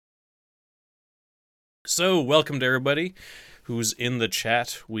So, welcome to everybody who's in the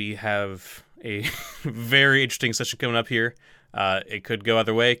chat. We have a very interesting session coming up here. It could go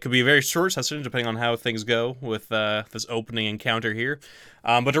either way. It could be a very short session, depending on how things go with this opening encounter here.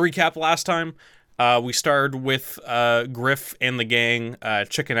 But to recap last time, we started with Griff and the gang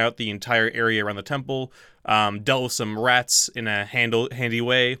checking out the entire area around the temple, dealt with some rats in a handy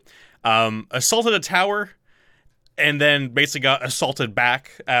way, assaulted a tower, and then basically got assaulted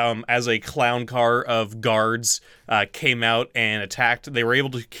back as a clown car of guards came out and attacked. They were able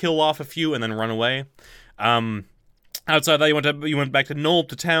to kill off a few and then run away. Outside that, you went back to Nulb,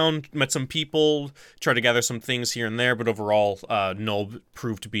 to town, met some people, tried to gather some things here and there, but overall, Nulb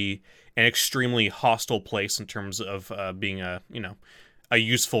proved to be an extremely hostile place in terms of being a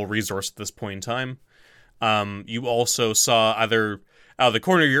useful resource at this point in time. You also saw either out of the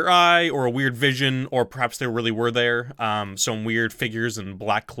corner of your eye, or a weird vision, or perhaps they really were there. Some weird figures in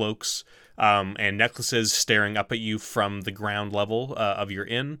black cloaks and necklaces staring up at you from the ground level of your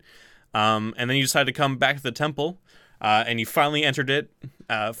inn. And then you decided to come back to the temple, and you finally entered it,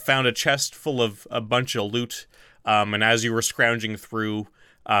 found a chest full of a bunch of loot, and as you were scrounging through,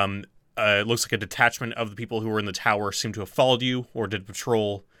 it looks like a detachment of the people who were in the tower seemed to have followed you, or did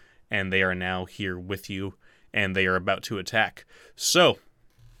patrol, and they are now here with you, and they are about to attack. So,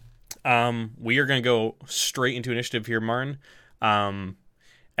 we are going to go straight into initiative here, Martin.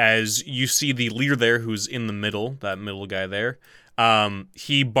 As you see the leader there, who's in the middle, that middle guy there,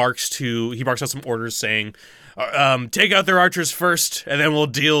 he barks out some orders saying, take out their archers first, and then we'll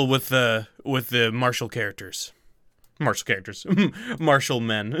deal with the martial characters. Martial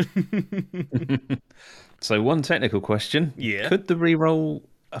men. So one technical question. Yeah. Could the reroll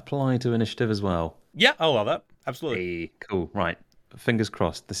apply to initiative as well? Yeah, I'll allow that. Absolutely. Hey, cool. Right. Fingers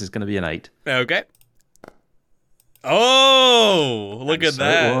crossed. This is going to be an 8. Okay. Oh, look at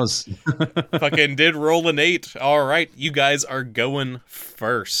that. It was. Fucking did roll an 8. All right, you guys are going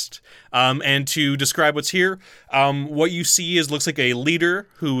first. And to describe what's here, what you see looks like a leader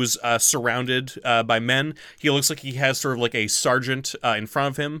who's surrounded by men. He looks like he has sort of like a sergeant in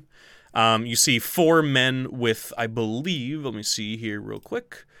front of him. You see 4 men with, I believe, let me see here real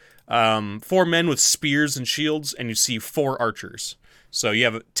quick. 4 men with spears and shields, and you see 4 archers. So you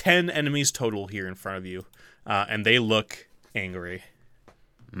have 10 enemies total here in front of you, and they look angry.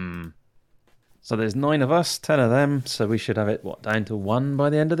 So there's 9 of us, 10 of them, so we should have it, down to 1 by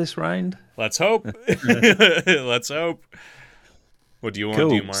the end of this round? Let's hope. Let's hope. What do you want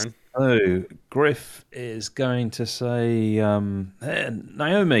to do, Martin? So, Griff is going to say, hey,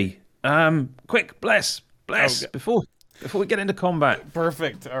 Naomi, quick, bless, Okay. before we get into combat.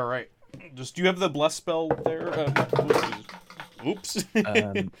 Perfect. All right. Do you have the bless spell there? Oops.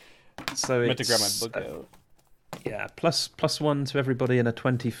 So I meant to grab my it's, book out. Yeah, +1 to everybody in a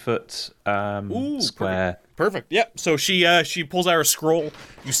 20-foot square. Perfect. Yep. So she pulls out her scroll.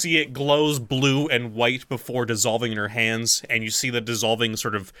 You see it glows blue and white before dissolving in her hands, and you see the dissolving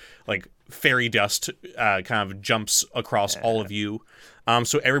sort of like fairy dust kind of jumps across all of you.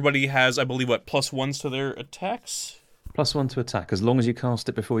 So everybody has, I believe, +1s to their attacks. +1 to attack, as long as you cast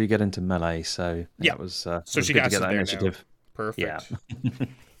it before you get into melee. So yeah, that was so she good got to get that initiative. Now. Perfect. Yeah.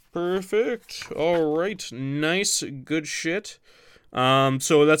 Perfect. All right. Nice. Good shit.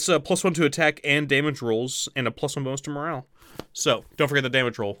 So that's a +1 to attack and damage rolls, and a +1 bonus to morale. So don't forget the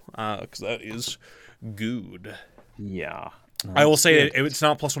damage roll, because that is good. Yeah. I will say it's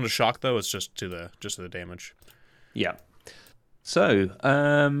not +1 to shock though. It's just to the damage. Yeah.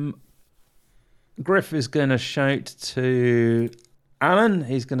 So, Griff is going to shout to Alan.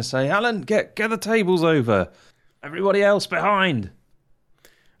 He's going to say, Alan, get the tables over. Everybody else behind.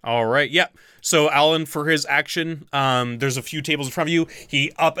 All right, yeah. So Alan, for his action, there's a few tables in front of you.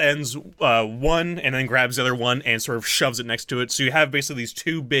 He upends one and then grabs the other one and sort of shoves it next to it. So you have basically these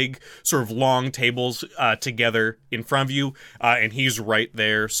 2 big, sort of long tables together in front of you, and he's right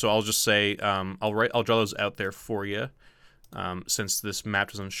there. So I'll just say, I'll draw those out there for you, since this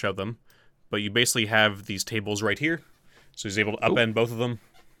map doesn't show them. But you basically have these tables right here. So he's able to upend both of them.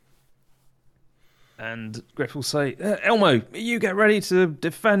 And Griff will say, Elmo, you get ready to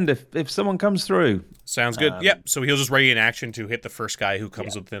defend if someone comes through. Sounds good. Yep. So he'll just ready in action to hit the first guy who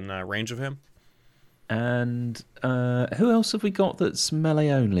comes within range of him. And who else have we got that's melee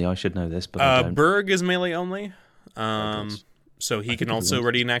only? I should know this, but I don't. Berg is melee only. So he can also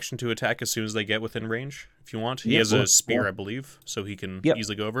ready in action to attack as soon as they get within range, if you want. He has a spear, I believe, so he can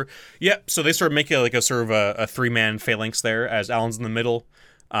easily go over. Yep. So they sort of make it like a sort of a 3-man phalanx there, as Alan's in the middle.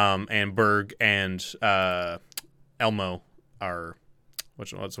 And Berg and Elmo are,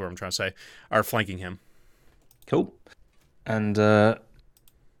 what's what I'm trying to say, are flanking him. Cool. And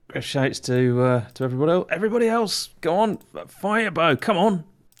Griff shouts to everybody else. Everybody else, go on, fire bow. Come on.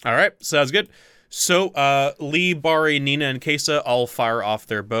 All right, sounds good. So, Lee, Bari, Nina, and Kesa all fire off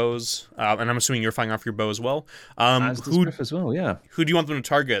their bows, and I'm assuming you're firing off your bow as well. As does Griff as well, yeah. Who do you want them to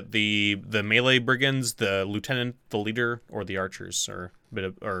target? The melee brigands, the lieutenant, the leader, or the archers, or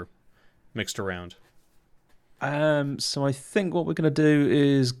mixed around? So I think what we're going to do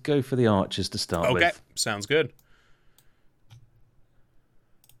is go for the archers to start with. Okay, sounds good.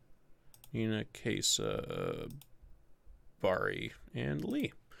 Nina, Kesa, Bari, and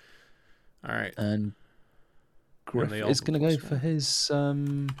Lee. All right. And Griff is going to go for his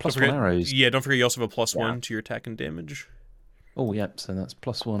 +1 arrows. Yeah, don't forget you also have a +1 to your attack and damage. Oh, yep. So that's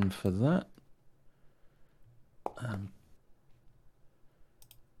 +1 for that.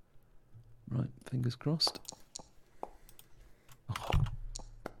 Right, fingers crossed. Oh.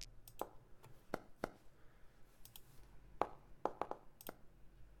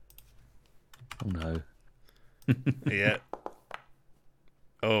 Oh no. Yeah.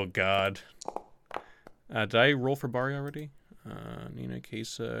 Oh god. Did I roll for Bari already? Nina,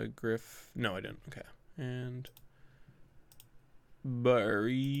 Kesa, Griff. No, I didn't. Okay. And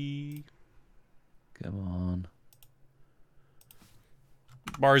Bari. Come on.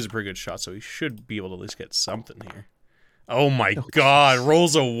 Bari's a pretty good shot, so he should be able to at least get something here. Oh my god,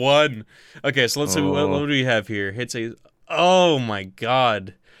 rolls a 1. Okay, so let's see what do we have here. Hits a Oh my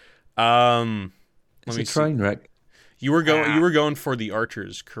god. It's a train wreck. You were going for the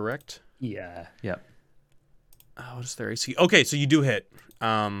archers, correct? Yeah. Yep. Oh, what is their AC? Okay, so you do hit.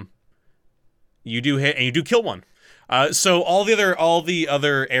 You do hit and you do kill one. So all the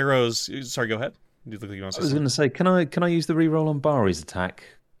other arrows. Sorry, go ahead. I was going to say, can I use the reroll on Bari's attack?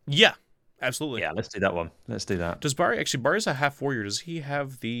 Yeah, absolutely. Yeah, let's do that one. Let's do that. Does Bari's a half warrior? Does he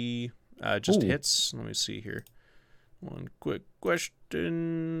have the just hits? Let me see here. One quick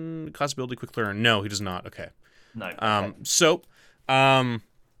question. Class ability, quick learn. No, he does not. Okay. No. So,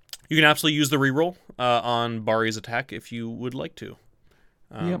 you can absolutely use the reroll on Bari's attack if you would like to.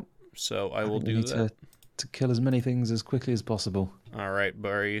 Yep. So I will do that. To kill as many things as quickly as possible. All right,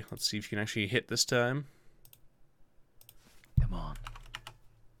 Bari. Let's see if you can actually hit this time. Come on.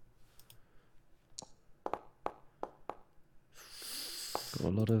 Got a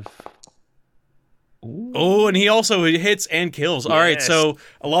lot of... Ooh. Oh, and he also hits and kills. Yes. All right, so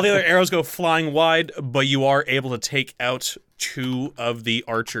a lot of the other arrows go flying wide, but you are able to take out 2 of the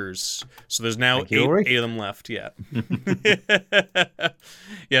archers. So there's now 8 of them left. Yeah.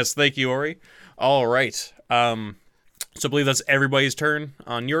 Yes, thank you, Ori. All right. So I believe that's everybody's turn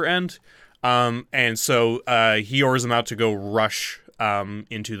on your end. And so Hior is about to go rush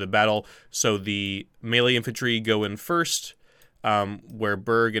into the battle. So the melee infantry go in first. Where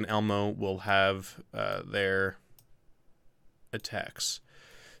Berg and Elmo will have their attacks.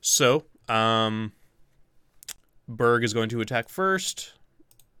 So, Berg is going to attack first.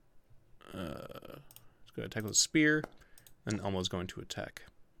 He's going to attack with a spear. And Elmo is going to attack.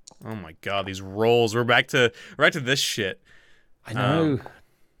 Oh my god, these rolls. We're back to this shit. I know.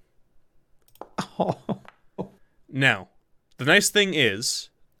 Now, the nice thing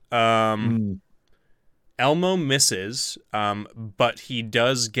is... Elmo misses, but he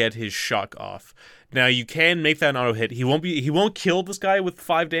does get his shock off. Now you can make that an auto hit. He won't kill this guy with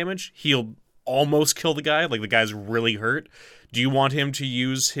 5 damage. He'll almost kill the guy, like the guy's really hurt. Do you want him to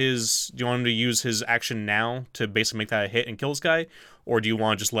use his action now to basically make that a hit and kill this guy, or do you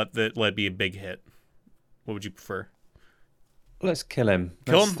want to just let it be a big hit? What would you prefer? Let's kill him.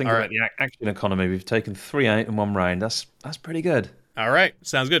 Let's think about the action economy. We've taken 3 out in 1 round. That's pretty good. All right,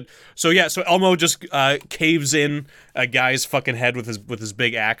 sounds good. So yeah, so Elmo just caves in a guy's fucking head with his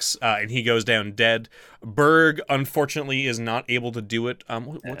big axe, and he goes down dead. Berg, unfortunately, is not able to do it.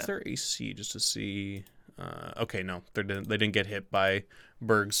 What's their AC? Just to see. Okay, no, they didn't get hit by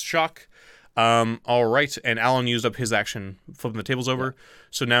Berg's shock. All right, and Alan used up his action, flipping the tables over. Yeah.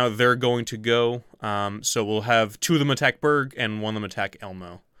 So now they're going to go. So we'll have 2 of them attack Berg and 1 of them attack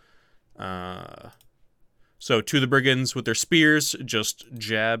Elmo. So 2 of the brigands with their spears just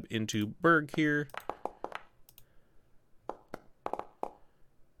jab into Berg here.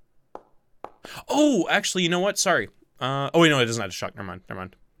 Oh, actually, you know what? Sorry. Oh wait, no, it doesn't have to shock. Never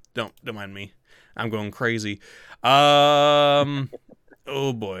mind. Don't mind me. I'm going crazy. Oh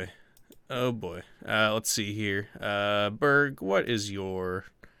boy. Let's see here. Berg, what is your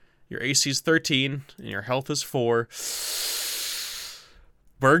AC is 13 and your health is 4.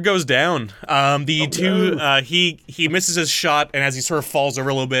 Berg goes down. He misses his shot, and as he sort of falls over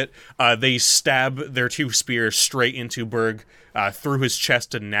a little bit, they stab their 2 spears straight into Berg through his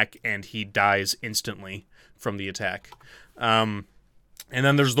chest and neck, and he dies instantly from the attack. And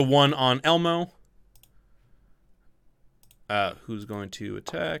then there's the one on Elmo. Who's going to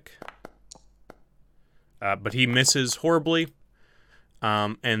attack. But he misses horribly.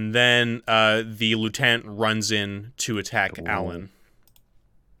 And then the lieutenant runs in to attack Alan.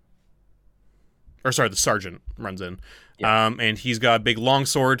 Or sorry, the sergeant runs in. Yeah. And he's got a big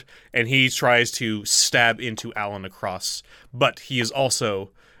longsword, and he tries to stab into Alan across. But he is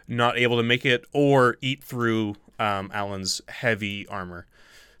also not able to make it or eat through Alan's heavy armor.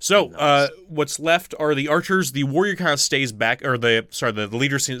 So what's left are the archers. The warrior kind of stays back, or the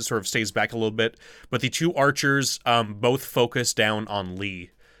leader sort of stays back a little bit. But the two archers both focus down on Lee.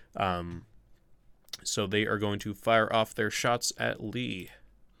 So they are going to fire off their shots at Lee.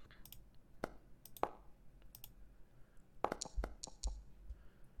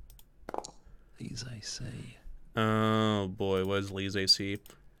 Lee's AC. Oh boy, what is Lee's AC?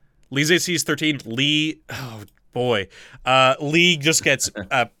 Lee's AC is 13. Lee, oh boy. Lee just gets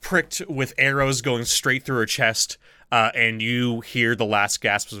pricked with arrows going straight through her chest, and you hear the last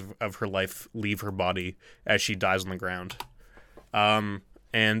gasps of her life leave her body as she dies on the ground.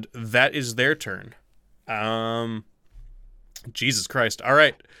 And that is their turn. Jesus Christ. All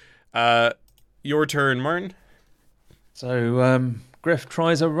right. Your turn, Martin. So, Griff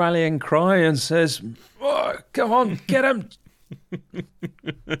tries a rallying cry and says, oh, come on, get him.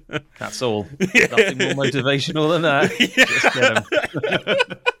 That's all. Nothing more motivational than that. Just get him.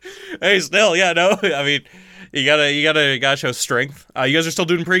 Hey, still, yeah, no. I mean, you gotta show strength. You guys are still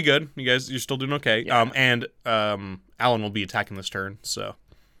doing pretty good. You're still doing okay. Yeah. And Alan will be attacking this turn, so.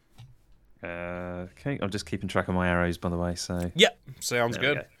 Okay, I'm just keeping track of my arrows, by the way. So. Yeah, sounds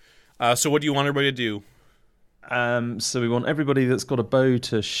good. So what do you want everybody to do? So we want everybody that's got a bow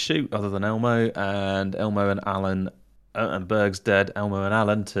to shoot, other than Elmo, and Elmo and Alan, and Berg's dead. Elmo and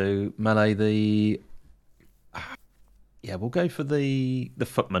Alan to melee the. Yeah, we'll go for the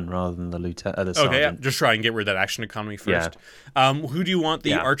footman rather than the lieutenant. The sergeant. Okay, yeah. Just try and get rid of that action economy first. Yeah. Who do you want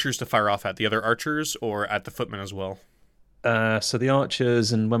the archers to fire off at? The other archers or at the footman as well? So the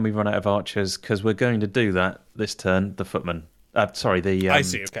archers, and when we run out of archers, because we're going to do that this turn, the footman. Sorry, the. I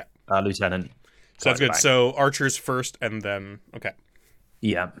see. Okay. Lieutenant. Sounds good. So archers first, and then okay.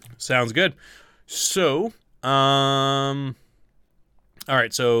 Yeah. Sounds good. So, all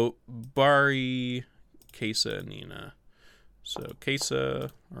right. So Bari, Kesa, Nina. So Kesa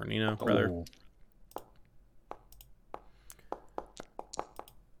or Nina, rather.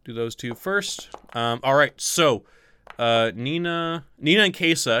 Do those two first. All right. So, Nina and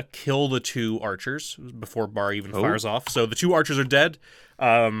Kesa kill the two archers before Bari even fires off. So the two archers are dead.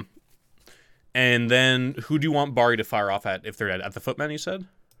 And then who do you want Bari to fire off at if they're dead? At the footman, you said?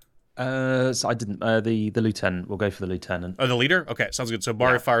 So I didn't. The lieutenant. We'll go for the lieutenant. Oh, the leader? Okay, sounds good. So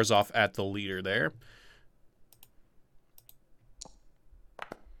Bari fires off at the leader there.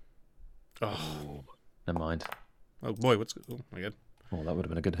 Oh. Never mind. Oh, boy. Oh, my God. Oh, that would have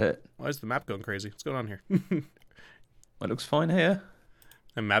been a good hit. Why is the map going crazy? What's going on here? It looks fine here.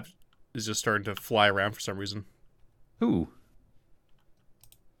 The map is just starting to fly around for some reason. Ooh.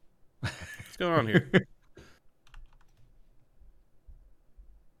 What's going on here?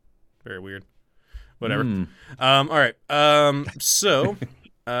 Very weird. Whatever. All right. So.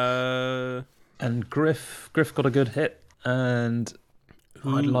 And Griff got a good hit, and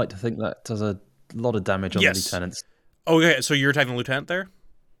I'd like to think that does a lot of damage on the lieutenants. Okay, so you're attacking the lieutenant there?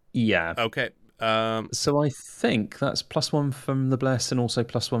 Yeah. Okay. So I think that's +1 from the bless and also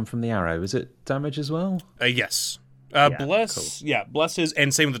 +1 from the arrow. Is it damage as well? Yes. Bless, cool. Yeah, bless is,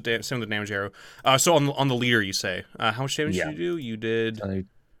 and same with the damage arrow. So on the leader, you say, how much damage did you do? You did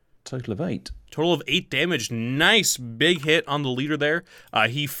total of 8. Total of 8 damage. Nice big hit on the leader there.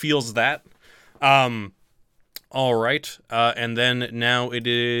 He feels that. All right, and then now it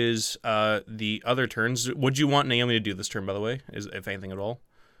is the other turns. What do you want Naomi to do this turn, by the way, if anything at all?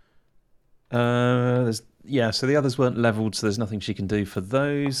 So the others weren't leveled, so there's nothing she can do for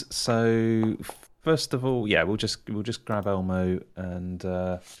those. So first of all, we'll just grab Elmo and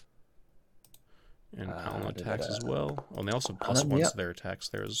Alan attacks as well. Oh, and they also +1 to their attacks.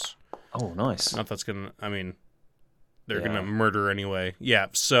 There's nice. Not that's gonna. I mean, they're gonna murder anyway. Yeah.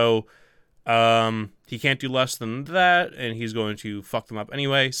 So he can't do less than that, and he's going to fuck them up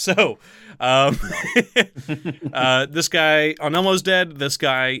anyway. So this guy on Elmo's dead. This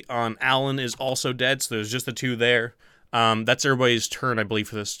guy on Alan is also dead. So there's just the two there. That's everybody's turn, I believe,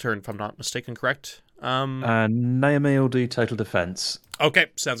 for this turn, if I'm not mistaken, correct? Naomi will do total defense. Okay,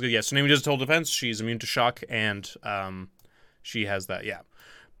 sounds good. Yeah, so Naomi does total defense. She's immune to shock, and she has that. Yeah,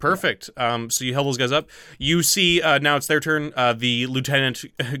 Perfect. So you held those guys up. You see, now it's their turn. The lieutenant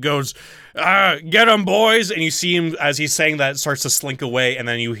goes, "Get him, boys!" And you see him as he's saying that, starts to slink away, and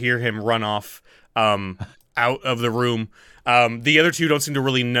then you hear him run off out of the room. The other two don't seem to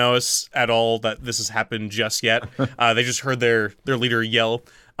really notice at all that this has happened just yet. They just heard their leader yell.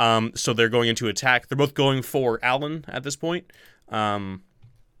 So they're going into attack. They're both going for Alan at this point.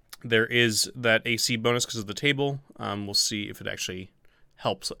 There is that AC bonus because of the table. We'll see if it actually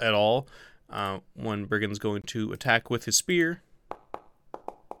helps at all when Brigand's going to attack with his spear.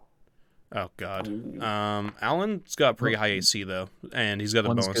 Oh, God. Alan's got pretty high AC, though, and he's got a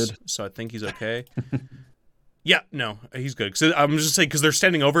bonus, good. So I think he's okay. Yeah, no, he's good. So I'm just saying, because they're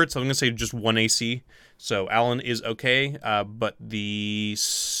standing over it, so I'm going to say just 1 AC. So Alan is okay, but the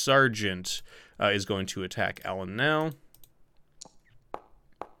sergeant is going to attack Alan now.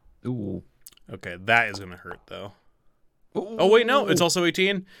 Ooh. Okay, that is going to hurt, though. Ooh. Oh, wait, no, it's also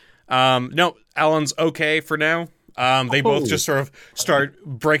 18. No, Alan's okay for now. They both just sort of start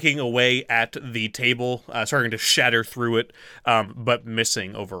breaking away at the table, starting to shatter through it, but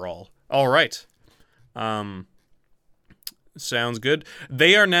missing overall. All right. Sounds good.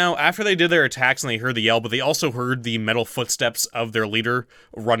 They are now, after they did their attacks and they heard the yell, but they also heard the metal footsteps of their leader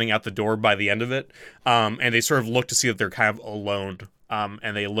running out the door by the end of it, and they sort of look to see that they're kind of alone.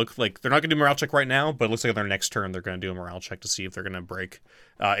 And they look like they're not going to do a morale check right now, but it looks like on their next turn they're going to do a morale check to see if they're going to break.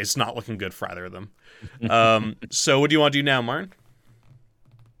 It's not looking good for either of them. So what do you want to do now, Martin?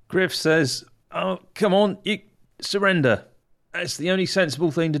 Griff says, "Oh, come on, you surrender. That's the only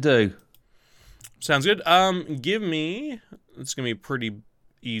sensible thing to do." Sounds good. Give me... It's going to be a pretty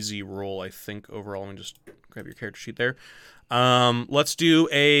easy roll, I think, overall. Let me just grab your character sheet there. Let's do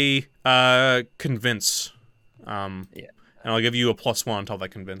a convince. And I'll give you a +1 on top of that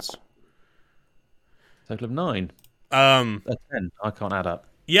convince. Total of 9. A 10. I can't add up.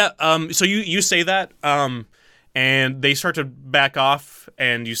 Yeah, so you say that, and they start to back off,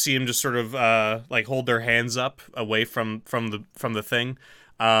 and you see them just sort of, like, hold their hands up away from the thing.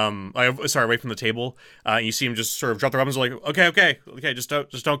 Away from the table. You see him just sort of drop their weapons, like, okay, just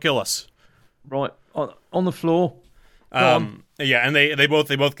don't kill us. Right, on the floor. Yeah, and they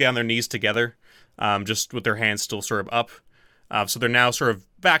both get on their knees together, just with their hands still sort of up. So they're now sort of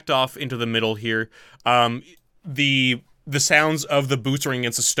backed off into the middle here. The sounds of the boots ringing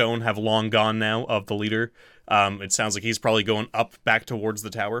against the stone have long gone now of the leader. It sounds like he's probably going up back towards the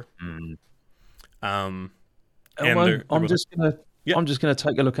tower. I'm just gonna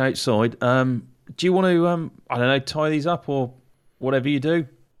take a look outside. Do you want to I don't know, tie these up or whatever you do?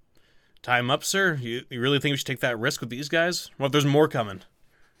 Tie them up, sir? You really think we should take that risk with these guys? What if there's more coming?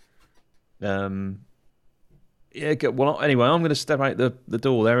 Yeah, well, anyway, I'm going to step out the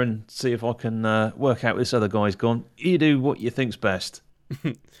door there and see if I can work out this other guy's gone. You do what you think's best.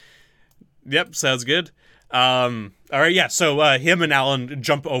 Yep, sounds good. All right, yeah, so him and Alan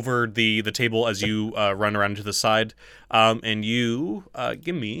jump over the table as you run around to the side, and you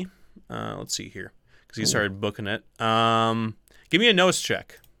give me, let's see here, because he started booking it. Give me a nose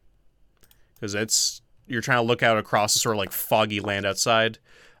check, because you're trying to look out across the sort of like foggy land outside.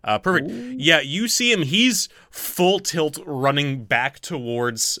 Perfect. Ooh. Yeah, you see him. He's full tilt running back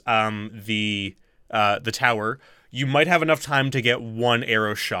towards the tower. You might have enough time to get one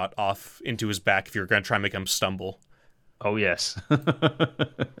arrow shot off into his back if you're going to try and make him stumble. Oh, yes.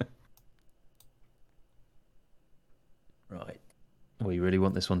 Right. We really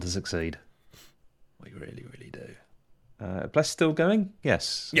want this one to succeed. We really, really do. Bless still going?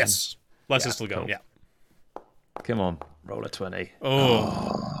 Yes. Yes. Bless is still going, yeah. Come on. Roll a 20.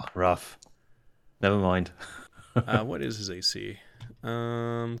 Oh. Rough. Never mind. What is his AC?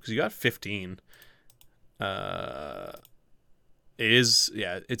 Because you got 15. It's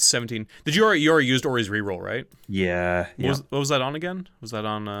 17. Did you already used Ori's reroll, right? Yeah. What was that on again? Was that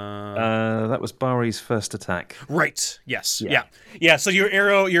on? That was Bari's first attack. Right. Yes. Yeah. So your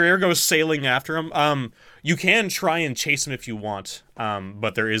arrow goes sailing after him. You can try and chase him if you want.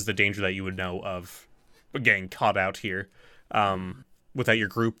 But there is the danger that you would know of getting caught out here. Without your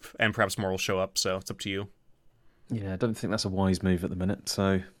group, and perhaps more will show up. So it's up to you. Yeah, I don't think that's a wise move at the minute.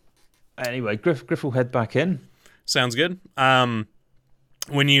 So anyway, Griff will head back in. Sounds good.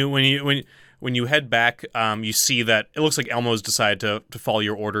 When you head back, you see that it looks like Elmo's decided to follow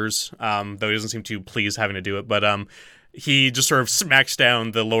your orders. Though he doesn't seem too pleased having to do it, but he just sort of smacks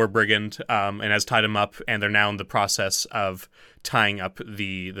down the lower brigand and has tied him up, and they're now in the process of tying up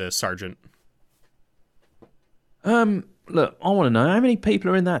the sergeant. Look, I want to know how many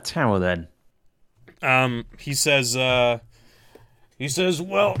people are in that tower then. He says, well,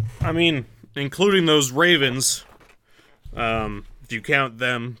 I mean, including those ravens, if if you count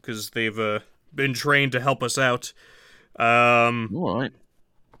them, because they've been trained to help us out. All right.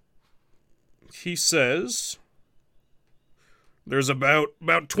 He says there's about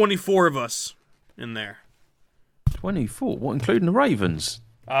 24 of us in there. 24. What, including the Ravens?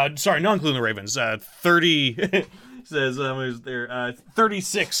 Sorry, not including the Ravens. 30 says is there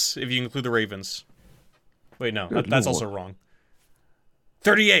 36 if you include the Ravens. Wait, no, that's also wrong.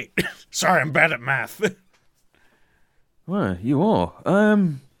 38. Sorry, I'm bad at math. Well, you are.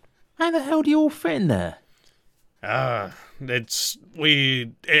 How the hell do you all fit in there? It's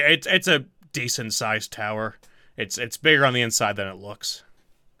a decent sized tower. It's bigger on the inside than it looks.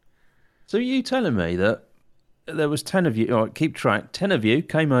 So you telling me that there was 10 of you, all right, keep track, 10 of you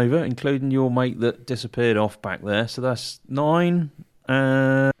came over, including your mate that disappeared off back there, so that's 9,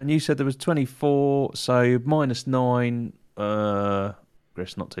 and you said there was 24, so minus 9,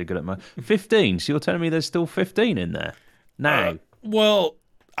 Griff's not too good at math, 15, so you're telling me there's still 15 in there? No. Well,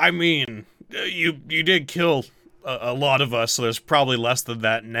 I mean, you did kill a lot of us, so there's probably less than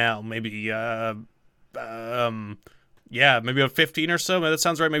that now. Maybe, yeah, maybe about 15 or so. That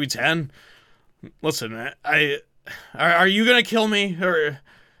sounds right. Maybe 10. Listen, are you gonna kill me or?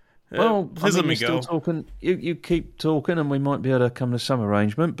 Well, please let me go. Still talking. You keep talking, and we might be able to come to some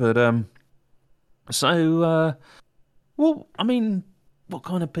arrangement. But well, I mean, what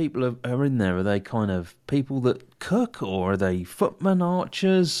kind of people are in there? Are they kind of people that cook, or are they footmen,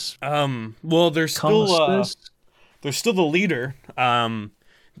 archers? Well, there's still the leader.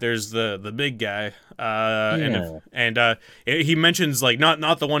 There's the big guy. And he mentions like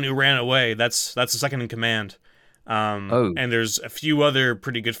not the one who ran away. That's the second in command. And there's a few other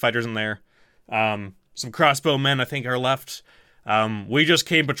pretty good fighters in there. Some crossbow men I think are left. We just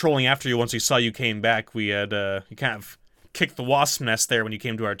came patrolling after you once we saw you came back. We had you kind of kicked the wasp nest there when you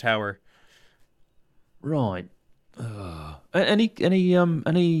came to our tower. Right.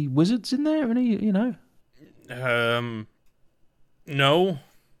 Any wizards in there? No.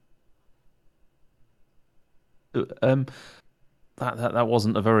 That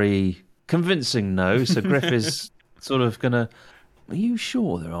wasn't a very convincing no. So Griff is sort of gonna. Are you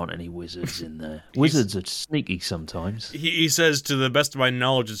sure there aren't any wizards in there? Wizards are sneaky sometimes. He says, to the best of my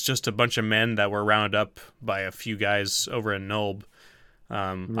knowledge, it's just a bunch of men that were rounded up by a few guys over in Nulb.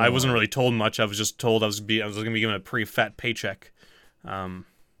 Right. I wasn't really told much. I was just told I was going to be given a pretty fat paycheck. Well,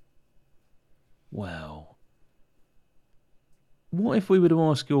 what if we were to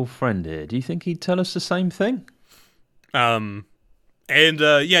ask your friend here? Do you think he'd tell us the same thing? You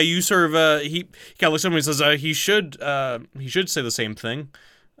sort of he kind of looks at me and says he should say the same thing.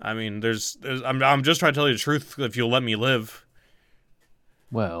 I mean, I'm just trying to tell you the truth if you'll let me live.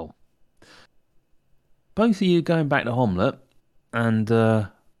 Well, both of you going back to Homlet, and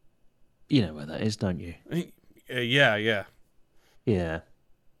you know where that is, don't you? Yeah.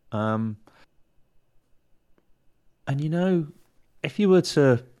 And you know, if you were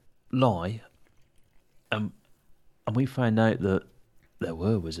to lie, and we found out that there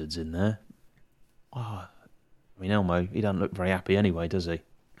were wizards in there, I mean, Elmo, he doesn't look very happy anyway, does he?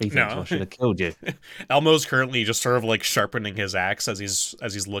 He thinks I should have killed you. Elmo's currently just sort of like sharpening his axe as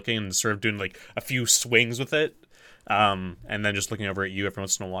he's looking and sort of doing like a few swings with it, and then just looking over at you every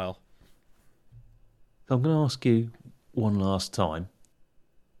once in a while. So I'm going to ask you one last time: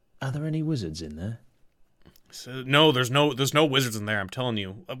 are there any wizards in there? So, no, there's no wizards in there. I'm telling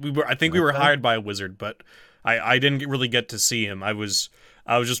you, I think we were hired by a wizard, but I didn't really get to see him. I was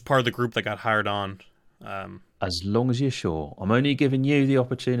just part of the group that got hired on. As long as you're sure. I'm only giving you the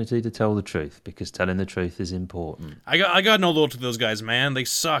opportunity to tell the truth, because telling the truth is important. I got no loyalty to those guys, man. They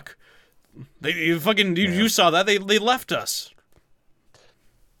suck. You saw that. They left us.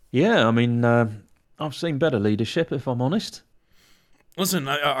 Yeah, I mean, I've seen better leadership, if I'm honest. Listen,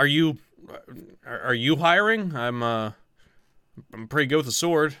 are you hiring? I'm pretty good with the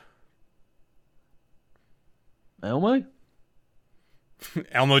sword. Elmo?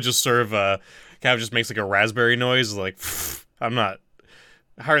 Elmo just sort of kind of just makes like a raspberry noise, like, I'm not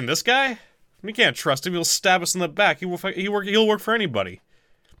hiring this guy. We can't trust him. He'll stab us in the back. He'll work for anybody.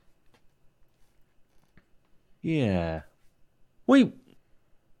 Yeah, we're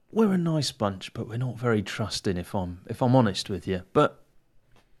a nice bunch, but we're not very trusting. If I'm honest with you, but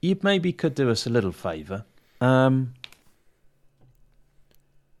you maybe could do us a little favour. How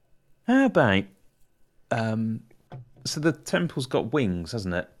about so the temple's got wings,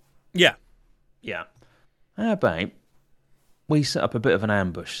 hasn't it? Yeah. How about we set up a bit of an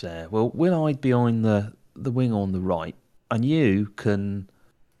ambush there? Well, we'll hide behind the wing on the right, and you can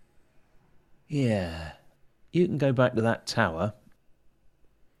go back to that tower.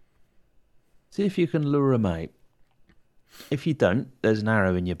 See if you can lure them out. If you don't, there's an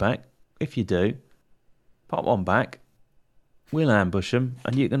arrow in your back. If you do, pop one back. We'll ambush them,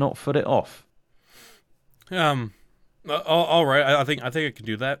 and you cannot foot it off. All right. I think I can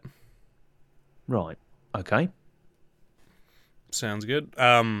do that. Right. Okay. Sounds good.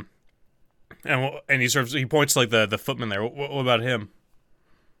 And he points to, like, the footman there. What about him?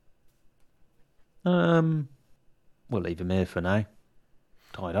 We'll leave him here for now.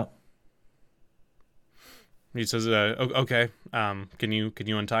 Tied up. He says, "Okay. Can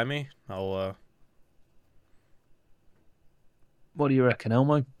you untie me? I'll." What do you reckon,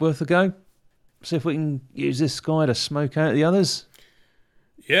 Elmo? Worth a go? See if we can use this guy to smoke out the others.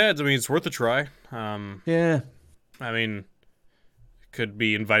 Yeah, I mean, it's worth a try. Yeah. I mean, could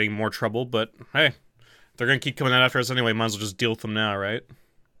be inviting more trouble, but hey, they're gonna keep coming out after us anyway. Might as well just deal with them now, right?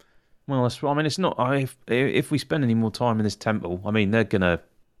 Well, I mean, it's not. If we spend any more time in this temple, I mean, they're gonna.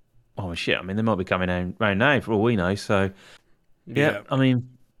 Oh shit! I mean, they might be coming around now for all we know. So, yeah. I mean,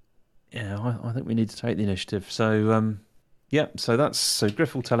 yeah, I think we need to take the initiative. So, yeah. So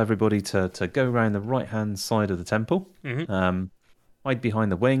Griff will tell everybody to go around the right hand side of the temple. Mm-hmm. Hide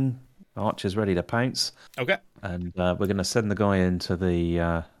behind the wing. Archer's ready to pounce. Okay. And we're going to send the guy into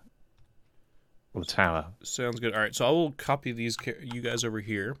the tower. Sounds good. All right, so I will copy you guys over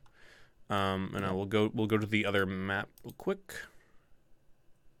here, and we'll go to the other map real quick.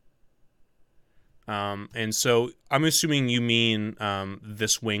 And so I'm assuming you mean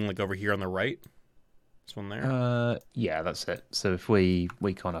this wing, like over here on the right. This one there. Yeah, that's it. So if we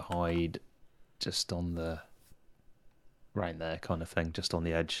kind of hide just on the right there, kind of thing, just on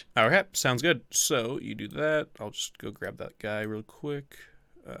the edge. Okay, sounds good. So you do that. I'll just go grab that guy real quick.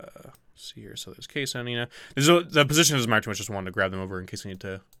 See here. So there's Case and Nina. The position doesn't matter too much. Just wanted to grab them over in case I need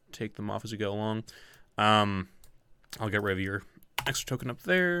to take them off as we go along. I'll get rid of your extra token up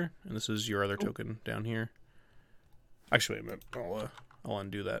there, and this is your other token down here. Actually, wait a minute. I'll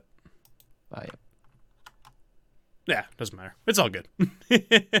undo that. Oh, yeah, doesn't matter. It's all good.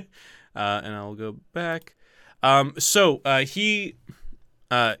 And I'll go back. So he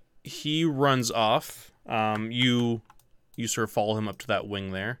runs off. You sort of follow him up to that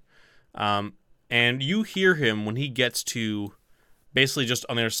wing there. And you hear him when he gets to basically just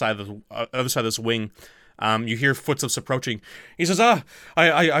on the other side of this wing. You hear footsteps approaching. He says, I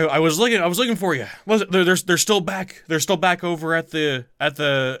was looking for you. They're still back. They're still back over at the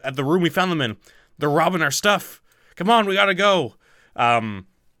room we found them in. They're robbing our stuff. Come on, we gotta go. And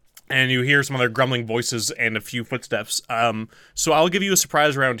you hear some other grumbling voices and a few footsteps. So I'll give you a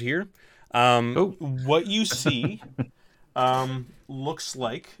surprise round here. What you see looks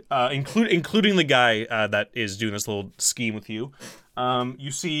like, including the guy that is doing this little scheme with you.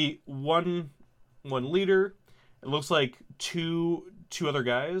 You see one leader. It looks like two other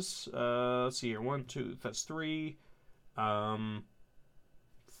guys. Let's see here. 1, 2. That's 3.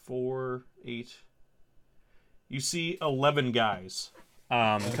 4, 8. You see 11 guys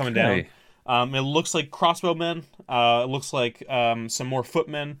coming down. It looks like crossbowmen. It looks like some more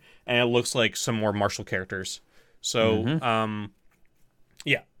footmen, and it looks like some more martial characters. So,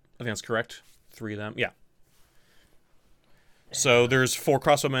 yeah, I think that's correct. 3 of them. Yeah. So there's 4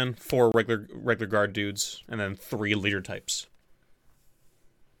 crossbowmen, 4 regular guard dudes, and then 3 leader types.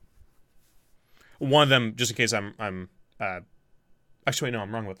 One of them, just in case I'm actually, wait, no,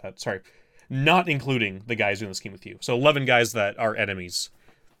 I'm wrong with that. Sorry. Not including the guys doing the scheme with you. So 11 guys that are enemies.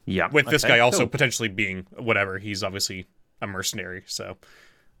 Yeah. With this guy also potentially being whatever. He's obviously a mercenary. So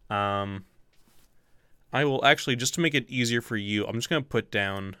I will actually, just to make it easier for you, I'm just going to put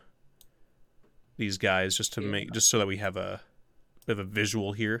down these guys just so that we have a bit of a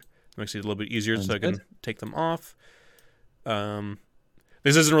visual here. It makes it a little bit easier. Sounds so I can take them off.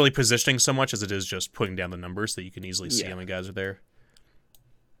 This isn't really positioning so much as it is just putting down the numbers so you can easily see how many guys are there.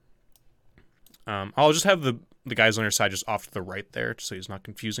 I'll just have the guys on your side just off to the right there, so he's not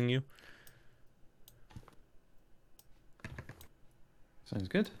confusing you. Sounds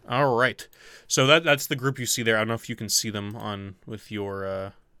good. All right. So that's the group you see there. I don't know if you can see them with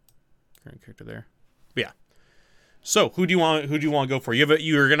your current character there. But yeah. So who do you want to go for?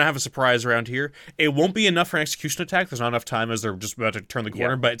 You're gonna have a surprise around here. It won't be enough for an execution attack. There's not enough time as they're just about to turn the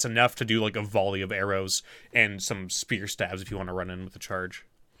corner, but it's enough to do like a volley of arrows and some spear stabs if you want to run in with a charge.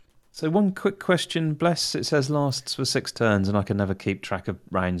 So one quick question, Bless. It says lasts for 6 turns, and I can never keep track of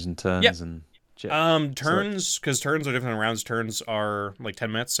rounds and turns and shit. Turns, because turns are different than rounds. Turns are like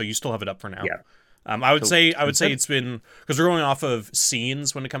 10 minutes, so you still have it up for now. Yeah. I would say it's been, because we're going off of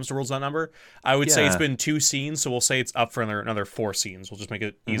scenes when it comes to Worlds Not Number. I would say it's been 2 scenes, so we'll say it's up for another 4 scenes. We'll just make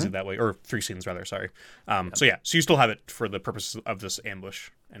it easy that way, or 3 scenes rather. Sorry. So you still have it for the purposes of this ambush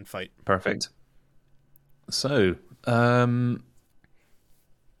and fight. Perfect. So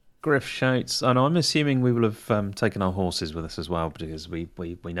Griff shouts, and I'm assuming we will have taken our horses with us as well, because we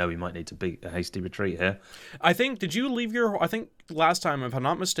know we might need to beat a hasty retreat here. I think, did you leave your, I think last time, if I'm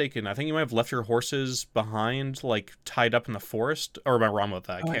not mistaken, I think you might have left your horses behind, like tied up in the forest, or am I wrong with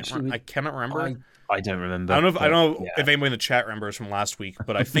that? I cannot remember. I don't remember. I don't know if anybody in the chat remembers from last week,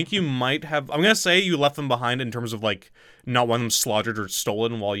 but I think you might have, I'm going to say you left them behind in terms of like not wanting them slaughtered or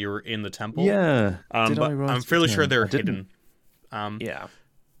stolen while you were in the temple. Yeah. But I'm fairly sure they're hidden. Yeah.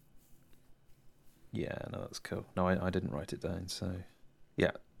 Yeah, no, that's cool. No, I didn't write it down, so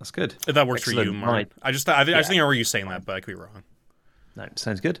yeah, that's good. If that works for you, Mark. I just think I remember you saying that, but I could be wrong. No,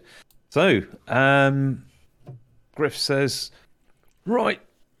 sounds good. So, Griff says, right,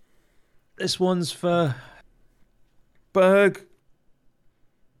 this one's for Berg.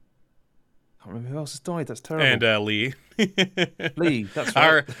 I can't remember who else has died. That's terrible. And Lee. Lee, that's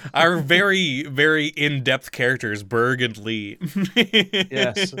right. Our very, very in-depth characters, Berg and Lee.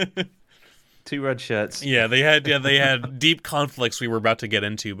 Yes. 2 red shirts. Yeah, they had deep conflicts we were about to get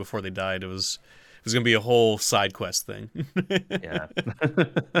into before they died. It was going to be a whole side quest thing. Yeah.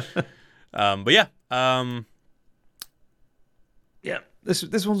 But yeah. Yeah.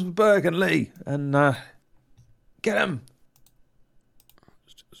 This one's for Berg and Lee, and get him.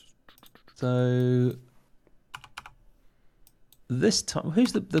 So this time,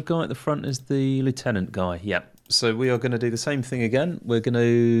 who's the guy at the front? Is the lieutenant guy? Yep. So we are going to do the same thing again. We're going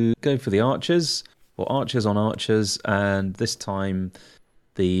to go for the archers, or archers on archers, and this time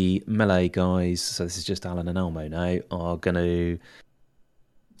the melee guys, so this is just Alan and Elmo now, are going to...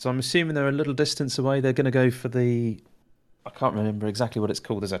 So I'm assuming they're a little distance away. They're going to go for the... I can't remember exactly what it's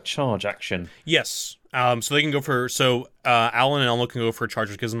called. There's a charge action. Yes. So they can go for... So Alan and Elmo can go for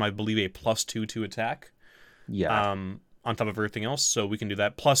charges, gives them, I believe, a +2 to attack. Yeah. On top of everything else, so we can do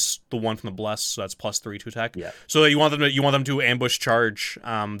that. Plus the one from the bless, so that's +3 to attack. Yeah. So you want them to ambush charge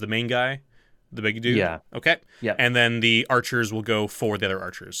the main guy, the big dude. Yeah. Okay. Yeah. And then the archers will go for the other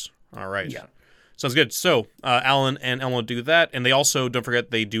archers. All right. Yeah. Sounds good. So Alan and Elmo do that, and they also, don't forget,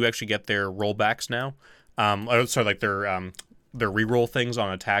 they do actually get their rollbacks now. Like their reroll things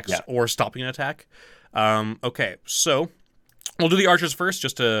on attacks or stopping an attack. Okay. So we'll do the archers first,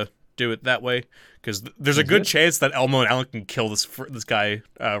 just to do it that way, because there's a good chance that Elmo and Alan can kill this guy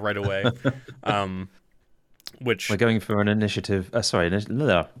right away. Which we're going for an initiative. Words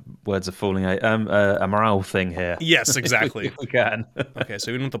are falling out. A morale thing here. Yes, exactly. We can. Okay,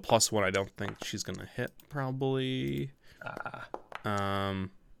 so even with the +1, I don't think she's gonna hit. Probably. Oh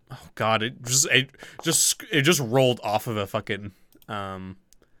God! It just rolled off of a fucking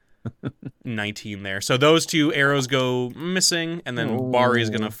 19 there. So those 2 arrows go missing, and then Bari is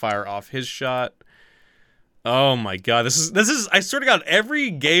gonna fire off his shot. Oh my God, this is I swear to God, every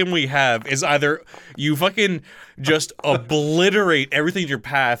game we have is either you fucking just obliterate everything in your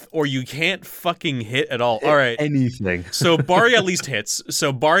path, or you can't fucking hit at all. All right, anything. So Bari at least hits.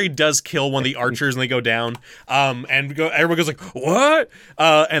 So Bari does kill one of the archers, and they go down. Everyone goes like, "What?"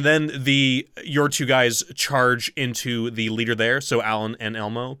 And then your 2 guys charge into the leader there. So Alan and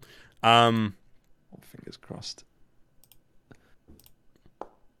Elmo. Fingers crossed.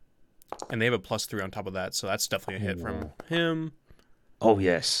 And they have a +3 on top of that, so that's definitely a hit from him. Oh,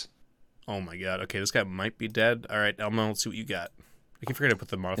 yes. Oh my God. Okay, this guy might be dead. All right, Elmo, let's see what you got. I keep forgetting to put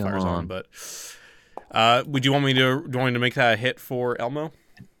the modifiers on, but... do you want me to make that a hit for Elmo?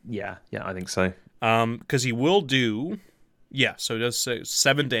 Yeah, I think so. Because he will do... Yeah, so it does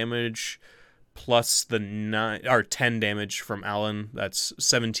 7 damage plus the 10 damage from Alan. That's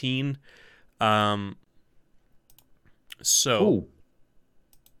 17. Ooh.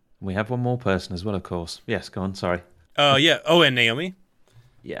 We have one more person as well, of course. Yes, go on, sorry. Yeah. Oh, and Naomi?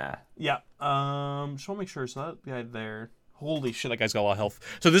 Yeah. Yeah. Just want to make sure. So that guy there. Holy shit, that guy's got a lot of health.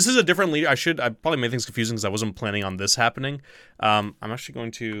 So this is a different leader. I probably made things confusing because I wasn't planning on this happening. I'm actually going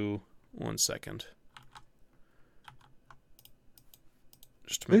to... 1 second.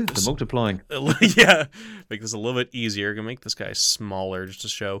 Just to make this... multiplying. Yeah. Make this a little bit easier. Gonna make this guy smaller just to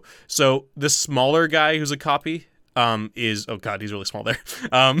show. So this smaller guy who's a copy... is, oh God, he's really small there.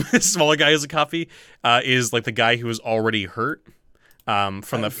 This smaller guy who's a copy is like the guy who was already hurt from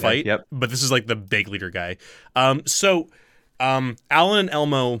the fight. Yep. But this is like the big leader guy. So Alan and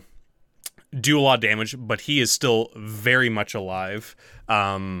Elmo do a lot of damage, but he is still very much alive.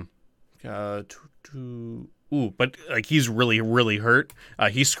 But like he's really, really hurt.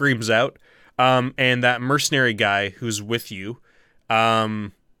 He screams out. And that mercenary guy who's with you,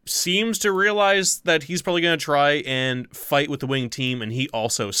 seems to realize that he's probably going to try and fight with the wing team, and he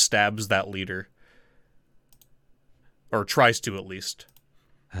also stabs that leader. Or tries to, at least.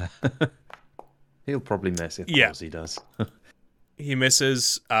 He'll probably miss. Of Yeah. course he does. He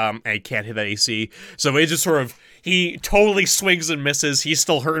misses, and he can't hit that AC. So it just sort of, he totally swings and misses. He's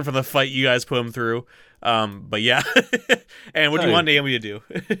still hurting from the fight you guys put him through. But yeah. And what do you want Naomi to do?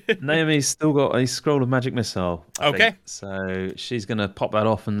 Naomi's still got a scroll of magic missile. I Okay. think. So she's gonna pop that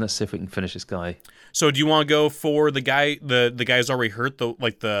off, and let's see if we can finish this guy. So do you want to go for the guy, the guy who's already hurt,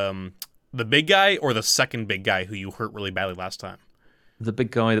 the big guy, or the second big guy who you hurt really badly last time? The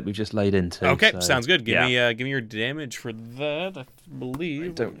big guy that we just laid into. Okay, so, sounds good. Give yeah. me your damage for that. I believe. I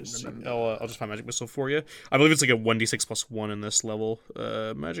don't Let me see. remember. I'll just find magic missile for you. I believe it's like a 1d6 plus 1 in this level.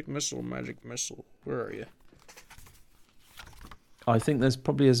 Magic missile. Where are you? I think there's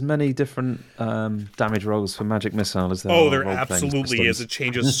probably as many different damage rolls for magic missile as there Oh, are there role-playing absolutely is. pistols. It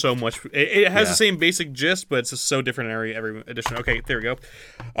changes so much. It has Yeah. the same basic gist, but it's just so different in every edition. Okay, there we go.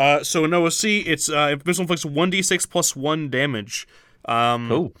 So in OSC, it's missile inflicts 1d6 plus 1 damage.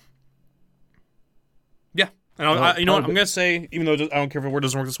 Cool. Yeah. And you know what? I'm going to say, even though I don't care if the word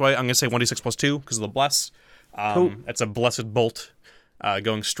doesn't work this way, I'm going to say 1d6 plus 2 because of the bless. Cool. It's a blessed bolt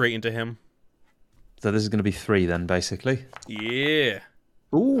going straight into him. So this is going to be 3 then, basically. Yeah.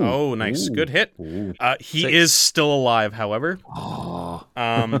 Ooh. Oh, nice. Ooh. Good hit. Ooh. He 6. is still alive, however. Oh.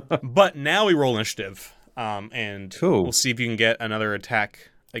 But now we roll initiative. And Cool. we'll see if you can get another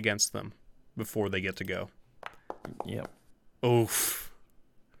attack against them before they get to go. Yep. Oof.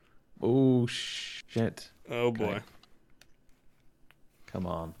 Oh, shit. Oh, boy. Okay. Come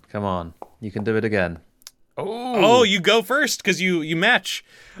on. You can do it again. Oh, you go first because you match.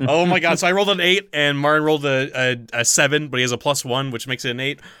 Oh my god! So I rolled an 8, and Martin rolled a 7, but he has a +1, which makes it an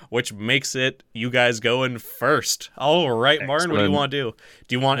 8, which makes it you guys going first. All right, Martin, what do you Excellent. want to do?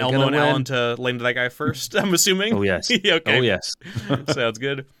 Do you want We're Elmo gonna and win. Alan to lay into that guy first? I'm assuming. Oh, yes. Yeah, okay. Oh, yes. Sounds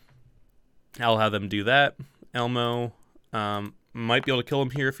good. I'll have them do that. Elmo might be able to kill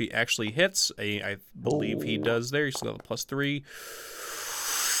him here if he actually hits. I believe he does there. He's still got a +3.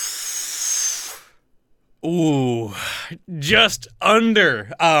 Ooh, just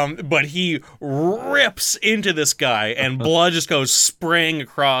under. But he rips into this guy, and blood just goes spraying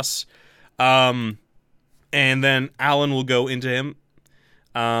across. And then Alan will go into him.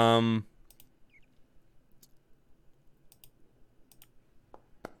 Oh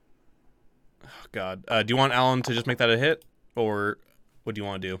God. Do you want Alan to just make that a hit, or what do you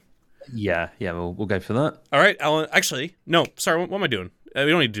want to do? Yeah, we'll go for that. All right, Alan. Actually, no. Sorry, what am I doing? We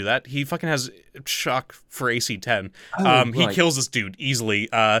don't need to do that. He fucking has shock for AC 10. He right. kills this dude easily.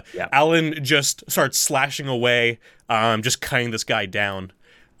 Alan just starts slashing away, just cutting this guy down.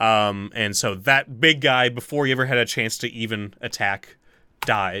 And so that big guy, before he ever had a chance to even attack,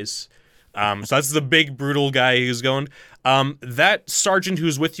 dies. So that's the big, brutal guy who's going. That sergeant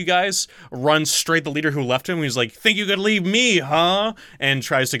who's with you guys runs straight the leader who left him. He's like, think you could leave me, huh? And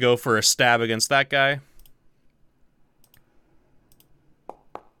tries to go for a stab against that guy.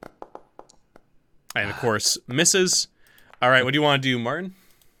 And of course, misses. All right, what do you want to do, Martin?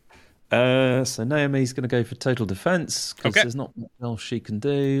 So Naomi's going to go for total defense because Okay. there's not much else she can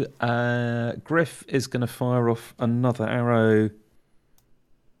do. Griff is going to fire off another arrow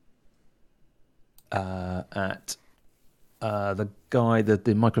at the guy,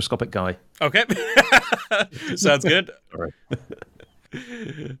 the microscopic guy. Okay. Sounds good. Sorry.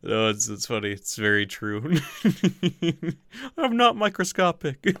 No, it's funny. It's very true. I'm not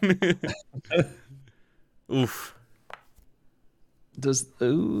microscopic. Oof. Did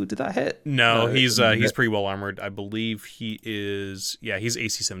that hit? No, he's it didn't hit. pretty well armored. I believe he is. Yeah, he's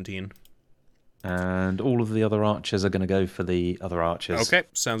AC 17. And all of the other archers are going to go for the other archers. Okay,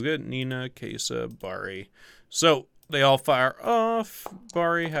 sounds good. Nina, Kesa, Bari. So they all fire off.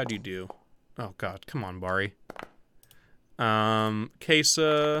 Bari, how'd you do? Oh God, come on, Bari.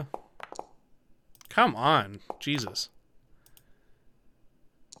 Kesa. Come on, Jesus.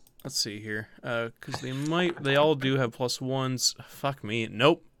 Let's see here. Because they all do have +1s. Fuck me.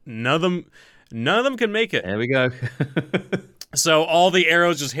 Nope. None of them can make it. There we go. So all the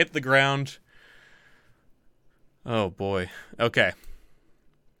arrows just hit the ground. Oh boy. Okay.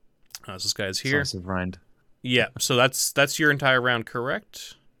 So this guy's here. Decisive round. Yeah. So that's your entire round,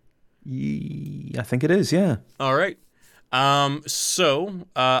 correct? I think it is, yeah. All right. So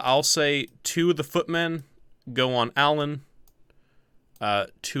I'll say 2 of the footmen go on Alan.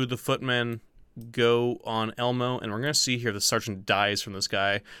 2 of the footmen go on Elmo, and we're gonna see here the sergeant dies from this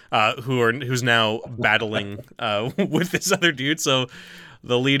guy, who's now battling with this other dude. So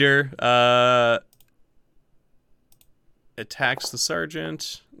the leader attacks the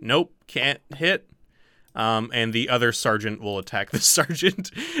sergeant. Nope, can't hit. And the other sergeant will attack the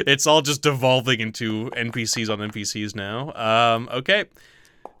sergeant. It's all just devolving into NPCs on NPCs now. Okay.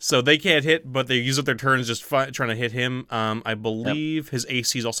 So they can't hit, but they use up their turns just trying to hit him. I believe his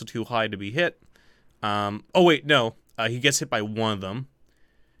AC is also too high to be hit. Oh, wait, no. He gets hit by one of them.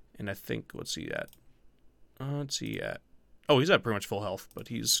 And I think, what's he at? Let's see at. Oh, he's at pretty much full health, but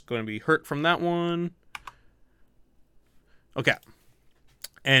he's going to be hurt from that one. Okay.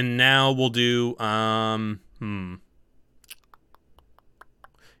 And now we'll do, So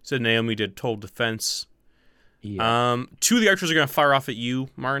Naomi did total defense. Yeah. Two of the archers are going to fire off at you,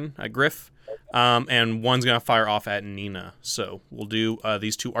 Martin, at Griff. And one's going to fire off at Nina. So we'll do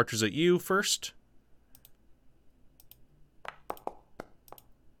these two archers at you first.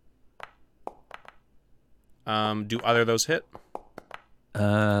 Do either of those hit?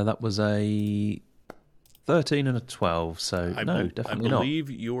 That was a 13 and a 12, so definitely not. I believe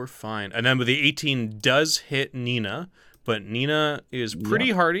you're fine. And then with the 18 does hit Nina, but Nina is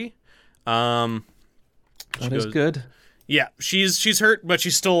pretty hardy. That is good. Yeah, she's hurt, but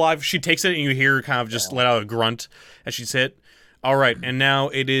she's still alive. She takes it, and you hear her kind of just let out a grunt as she's hit. All right, and now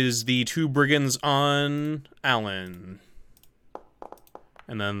it is the two brigands on Alan.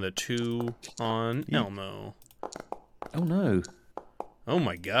 And then the two on Elmo. Oh, no. Oh,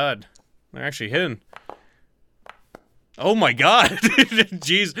 my God. They're actually hitting. Oh, my God.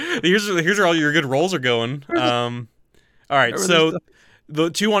 Jeez. Here's where all your good rolls are going. All right, so the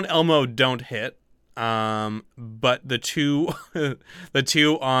two on Elmo don't hit. But the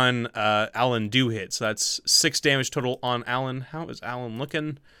two on Alan do hit. So that's 6 damage total on Alan. How is Alan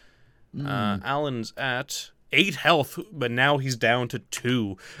looking? Alan's at 8 health, but now he's down to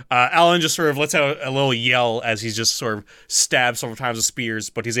 2. Alan just sort of lets out a little yell as he's just sort of stabbed several times with spears,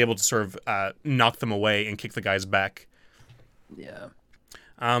 but he's able to sort of knock them away and kick the guys back. Yeah.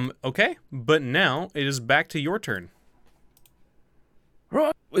 Okay, but now it is back to your turn.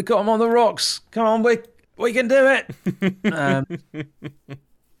 Right, we got him on the rocks. Come on, we can do it.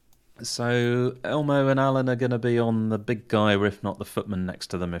 So Elmo and Alan are going to be on the big guy, or if not the footman next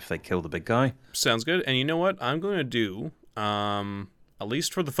to them if they kill the big guy. Sounds good. And you know what? I'm going to do, at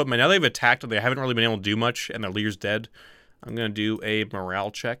least for the footman, now they've attacked, they haven't really been able to do much, and their leader's dead. I'm going to do a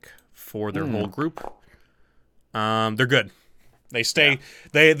morale check for their whole group. They're good. They stay.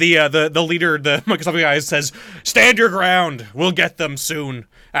 Yeah. The leader, the Microsoft guy, says, "Stand your ground. We'll get them soon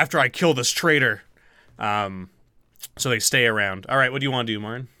after I kill this traitor." So they stay around. All right, what do you want to do,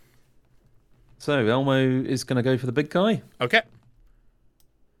 Martin? So Elmo is going to go for the big guy. Okay.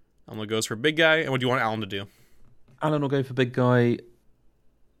 Elmo goes for big guy, and what do you want Alan to do? Alan will go for big guy.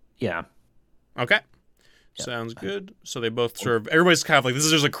 Yeah. Okay. Yep. Sounds good. So they both serve. Everybody's kind of like, this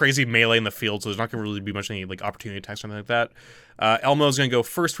is just a crazy melee in the field, so there's not going to really be much any like opportunity attacks or anything like that. Elmo's going to go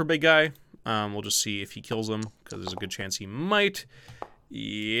first for big guy. We'll just see if he kills him, because there's a good chance he might.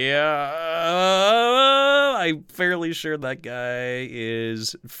 Yeah, I'm fairly sure that guy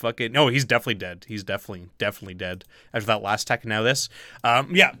is fucking. No, he's definitely dead. He's definitely dead after that last attack. And now this.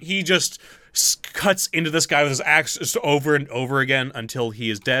 Yeah, he just cuts into this guy with his axe just over and over again until he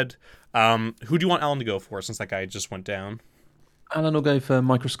is dead. Who do you want Alan to go for, since that guy just went down? Alan will go for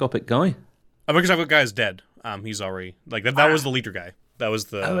microscopic guy. Microscopic guy is dead. He's already like that. That was the leader guy. That was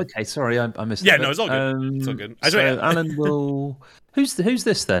the. Oh, okay. Sorry, I missed. Yeah, no, it's all good. It's all good. So Alan will. Who's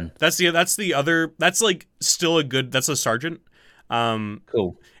this then? That's the other. That's like still a good. That's a sergeant.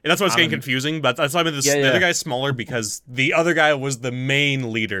 Cool. And that's why it's getting confusing. But that's why I mean the other guy's smaller, because the other guy was the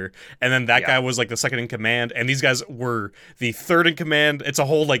main leader, and then that guy was like the second in command, and these guys were the third in command. It's a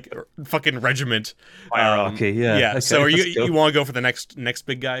whole like fucking regiment hierarchy. Yeah. Okay, so you want to go for the next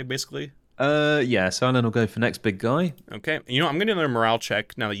big guy, basically? Yeah. So Alan will go for next big guy. Okay. You know, I'm gonna do another morale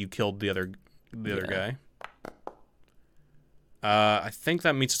check now that you killed the other guy. I think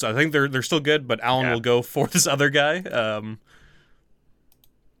that meets. I think they're still good, but Alan will go for this other guy.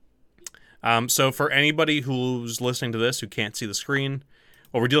 So for anybody who's listening to this who can't see the screen,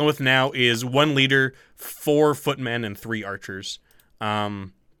 what we're dealing with now is 1 leader, 4 footmen, and 3 archers.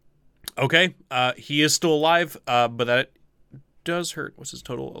 Okay. He is still alive, but that does hurt. What's his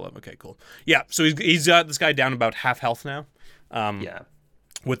total? 11. Okay, cool. Yeah. So he's got this guy down about half health now.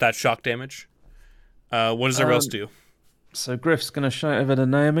 With that shock damage. What does everyone else do? So Griff's going to shout over to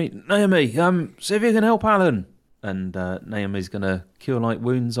Naomi. Naomi, see if you can help Alan. And Naomi's going to cure light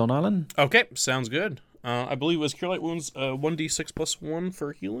wounds on Alan. Okay, sounds good. I believe it was cure light wounds 1d6 plus 1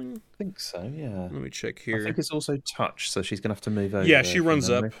 for healing. I think so, yeah. Let me check here. I think it's also touch, so she's going to have to move over. Yeah, she runs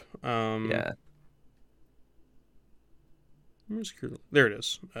up. Yeah. There it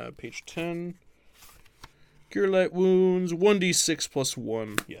is. Page 10. Cure light wounds 1d6 plus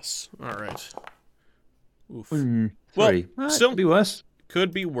 1. Yes. All right. Oof. Well, still could be worse.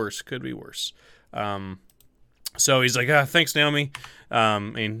 Could be worse. So he's like, thanks, Naomi.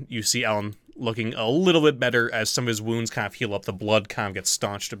 And you see Alan looking a little bit better as some of his wounds kind of heal up. The blood kind of gets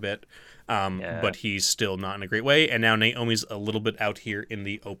staunched a bit. But he's still not in a great way. And now Naomi's a little bit out here in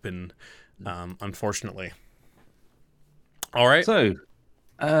the open, unfortunately. All right. So,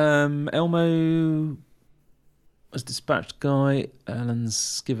 Elmo was dispatched guy.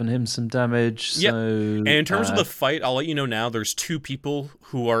 Alan's given him some damage. Yep. So, And in terms of the fight, I'll let you know now, there's 2 people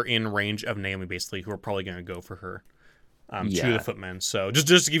who are in range of Naomi, basically, who are probably going to go for her. 2 of the footmen. So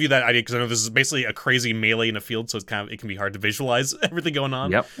just to give you that idea, because I know this is basically a crazy melee in a field, so it can be hard to visualize everything going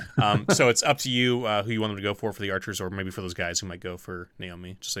on. Yep. So it's up to you who you want them to go for the archers, or maybe for those guys who might go for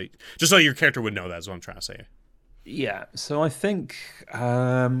Naomi. Just so your character would know that is what I'm trying to say. Yeah, so I think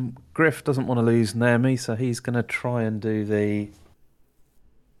Griff doesn't want to lose Naomi, so he's going to try and do the...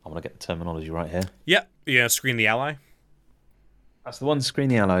 I want to get the terminology right here. Yeah, screen the ally. That's the one, screen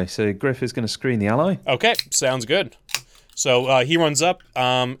the ally. So Griff is going to screen the ally. Okay, sounds good. So he runs up,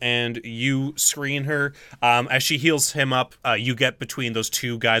 and you screen her. As she heals him up, you get between those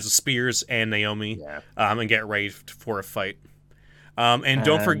 2 guys with spears and Naomi, and get ready for a fight. And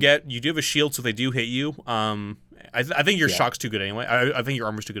don't forget, you do have a shield, so if they do hit you. I think your shock's too good anyway. I think your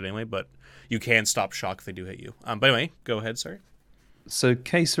armor's too good anyway, but you can stop shock if they do hit you. But anyway, go ahead, sorry. So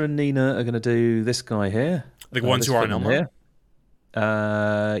Kesa and Nina are going to do this guy here. The ones who are on Elmo?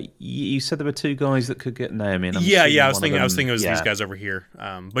 You said there were 2 guys that could get Naomi. And I was thinking it was these guys over here.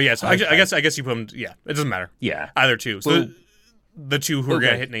 But yeah, so okay. I guess you put them. Yeah, it doesn't matter. Yeah, either 2. So the 2 who are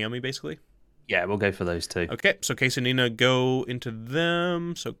gonna hit Naomi, basically. Yeah, we'll go for those 2. Okay, so Kesa and Nina go into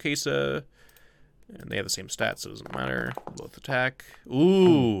them. So Kesa, and they have the same stats, so it doesn't matter. Both attack.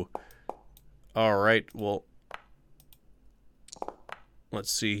 Ooh. All right. Well,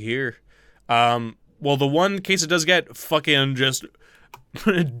 let's see here. Well, the one Kesa does get fucking just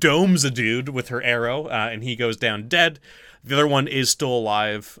domes a dude with her arrow, and he goes down dead. The other one is still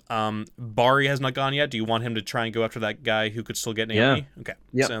alive. Bari has not gone yet. Do you want him to try and go after that guy who could still get Naomi? Yeah. Okay.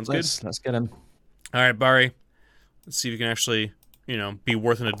 Yep, Sounds good. Let's get him. All right, Bari. Let's see if you can actually, be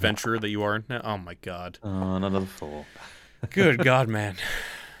worth an adventurer that you are. Oh my god. Another 4. Good god, man.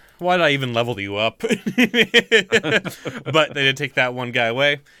 Why did I even level you up? But they did take that one guy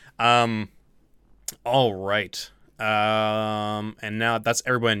away. All right. And now that's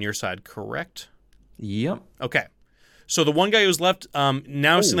everybody on your side, correct? Yep. Okay. So the one guy who's left,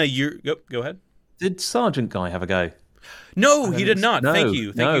 now seeing that you're... Yep, go ahead. Did Sergeant Guy have a go? No, he did not. No, Thank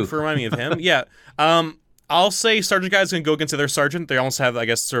you. Thank you for reminding me of him. Yeah. I'll say Sergeant Guy's going to go against the other Sergeant. They almost have, I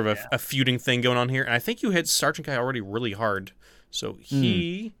guess, sort of a feuding thing going on here. And I think you hit Sergeant Guy already really hard. So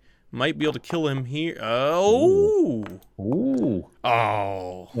he might be able to kill him here. Oh. Ooh.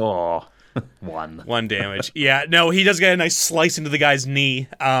 Oh. 1. 1 damage. Yeah, no, he does get a nice slice into the guy's knee.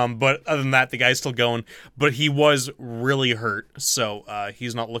 But other than that, the guy's still going. But he was really hurt, so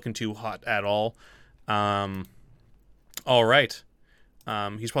he's not looking too hot at all. All right.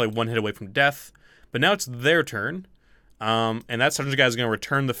 He's probably 1 hit away from death. But now it's their turn. And that Sergeant guy is going to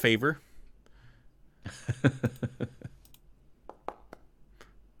return the favor.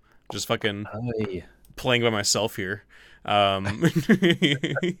 Just fucking playing by myself here.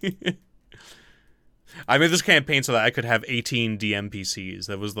 I made this campaign so that I could have 18 DMPCs.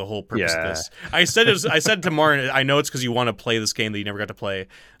 That was the whole purpose of this. I said to Martin, I know it's because you want to play this game that you never got to play,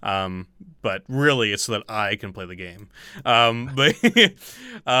 but really it's so that I can play the game.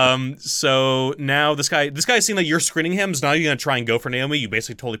 So now this guy seeing that you're screening him is not even going to try and go for Naomi. You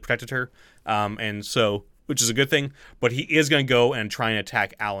basically totally protected her, and so which is a good thing. But he is going to go and try and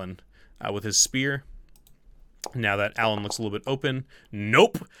attack Alan with his spear. Now that Alan looks a little bit open.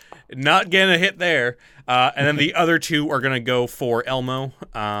 Nope. Not getting a hit there. And then the other 2 are going to go for Elmo.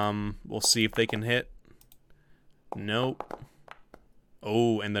 We'll see if they can hit. Nope.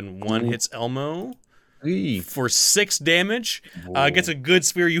 Oh, and then 1 hits Elmo for 6 damage. Gets a good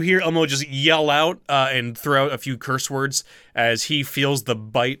spear. You hear Elmo just yell out and throw out a few curse words as he feels the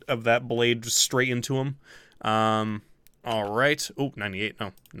bite of that blade straight into him. All right. Oh, 98.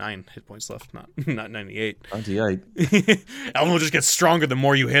 No, 9 hit points left. Not 98. 98. Elmo just gets stronger the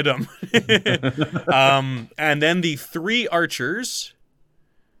more you hit him. And then the 3 archers.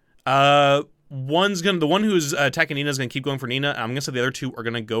 The one who's attacking Nina is gonna keep going for Nina. I'm gonna say the other 2 are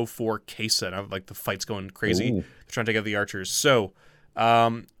gonna go for Kesa. And like the fight's going crazy. They're trying to take out the archers. So,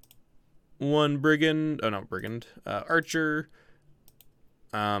 1 brigand. Oh, not brigand. Archer.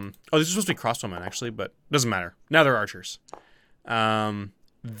 This is supposed to be crossbowmen actually, but it doesn't matter. Now they're archers.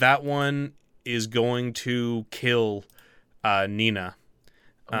 That one is going to kill Nina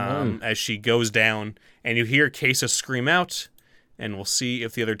as she goes down, and you hear Kesa scream out, and we'll see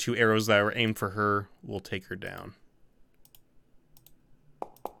if the other 2 arrows that were aimed for her will take her down.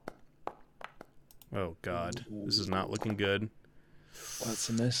 Oh, God. This is not looking good. That's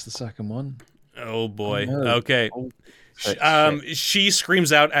a miss, the second one. Oh, boy. Oh, no. Okay. Oh, She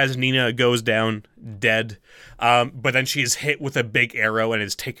screams out as Nina goes down dead, but then she is hit with a big arrow and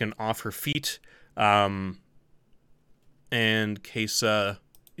is taken off her feet. And Kesa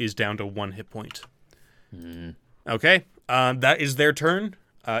is down to 1 hit point. Okay, that is their turn.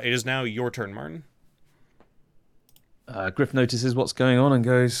 It is now your turn, Martin. Griff notices what's going on and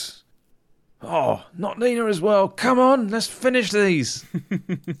goes, "Oh, not Nina as well. Come on, let's finish these."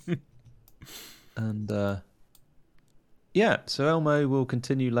 And yeah, so Elmo will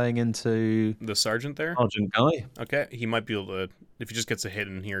continue laying into The sergeant there? Sergeant Guy. Okay, he might be able to... If he just gets a hit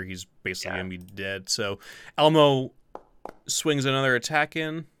in here, he's basically going to be dead. So Elmo swings another attack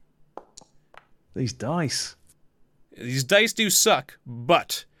in. These dice. These dice do suck,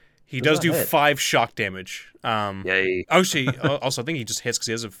 but he does do hit? 5 shock damage. Yay. Actually, also, I think he just hits because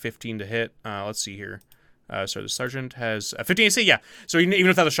he has a 15 to hit. Let's see here. So the sergeant has a 15 AC, yeah. So even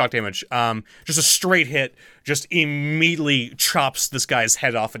without the shock damage, just a straight hit just immediately chops this guy's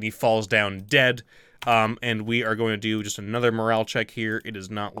head off and he falls down dead. And we are going to do just another morale check here. It is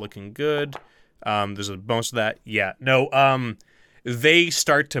not looking good. There's a bonus to that. Yeah, no, they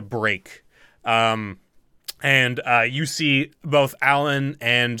start to break. And you see both Alan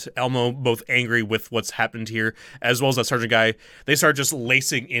and Elmo both angry with what's happened here, as well as that sergeant guy. They start just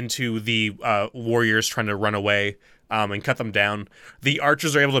lacing into the warriors trying to run away and cut them down. The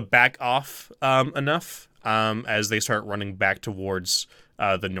archers are able to back off enough as they start running back towards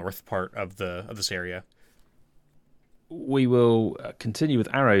the north part of this area. We will continue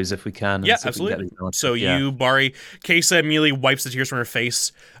with arrows if we can. Yeah, absolutely. So you, Bari, Kesa immediately wipes the tears from her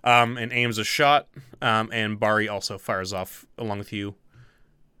face and aims a shot, and Bari also fires off along with you.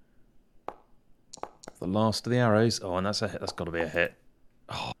 The last of the arrows. Oh, and that's a hit. That's got to be a hit.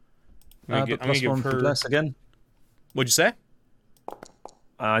 Oh. I'm gonna plus give 1 for her... Bless again. What'd you say?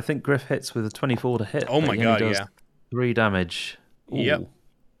 I think Griff hits with a 24 to hit. Oh my god, yeah. 3 damage. Ooh. Yep.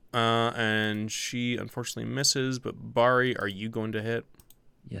 And she unfortunately misses, but Bari, are you going to hit?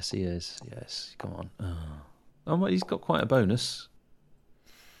 Yes, he is. Yes, come on. Oh, well, he's got quite a bonus.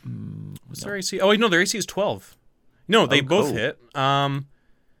 What's their AC? Oh, wait, no, their AC is 12. No, they both hit.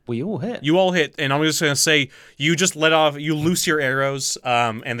 We all hit. You all hit, and I'm just going to say, you just you loose your arrows,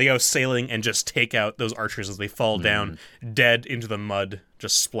 and they go sailing and just take out those archers as they fall down, dead into the mud,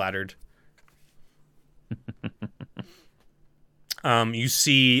 just splattered. You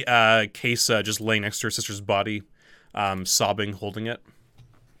see Kesa just laying next to her sister's body, sobbing, holding it.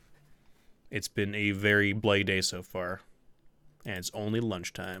 It's been a very bloody day so far, and it's only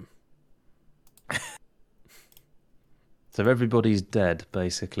lunchtime. So everybody's dead,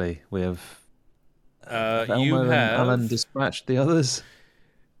 basically. We have Elmo and Alan dispatched the others.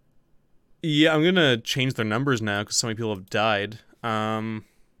 Yeah, I'm going to change their numbers now because so many people have died. Down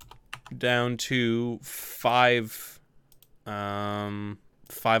to 5... 5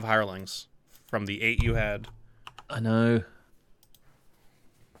 hirelings from the 8 you had. I know.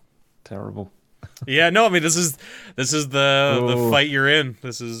 Terrible. Yeah, no, I mean this is the fight you're in.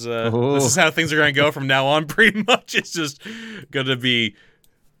 This is how things are going to go from now on. Pretty much, it's just going to be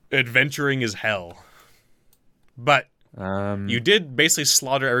adventuring as hell. But you did basically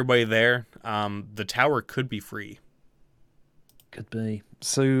slaughter everybody there. The tower could be free. Could be.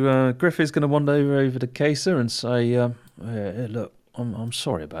 So Griff is going to wander over to Kesa and say, hey, look, I'm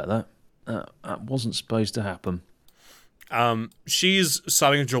sorry about that. That wasn't supposed to happen. She's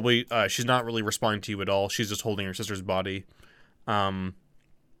sobbing miserably. She's not really responding to you at all. She's just holding her sister's body. And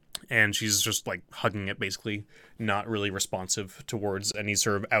she's just like hugging it, basically, not really responsive towards any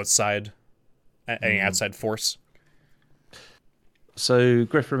sort of outside force. So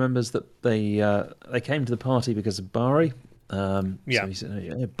Griff remembers that they came to the party because of Bari. Yeah. So he said,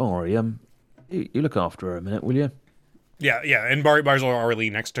 hey, Bari, you look after her a minute, will you? Yeah, and Bari's already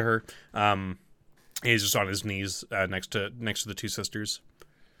next to her. He's just on his knees next to the 2 sisters.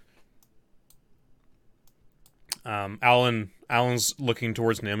 Alan's looking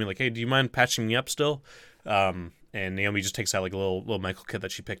towards Naomi like, hey, do you mind patching me up still? And Naomi just takes out like a little medical kit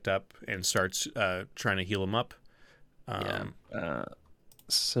that she picked up and starts trying to heal him up.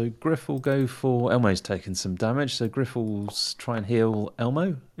 So Griff will go for... Elmo's taken some damage, so Griff will try and heal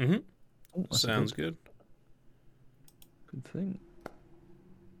Elmo. Mm-hmm. Oh, sounds good. Good thing.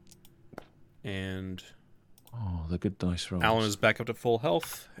 And... oh, the good dice rolls. Alan is back up to full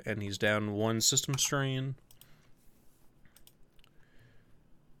health, and he's down 1 system strain.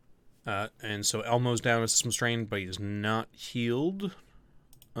 And so Elmo's down with system strain, but he's not healed.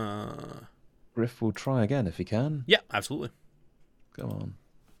 Griff will try again if he can. Yeah, absolutely. Come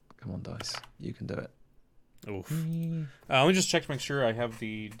on, dice. You can do it. Oof. Let me just check to make sure I have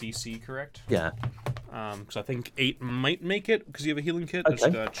the DC correct. Yeah. Because I think 8 might make it because you have a healing kit. Okay. I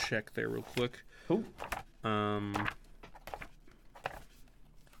just gotta check there real quick. Cool.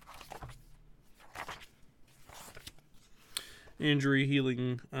 Injury,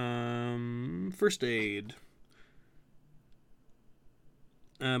 healing, first aid.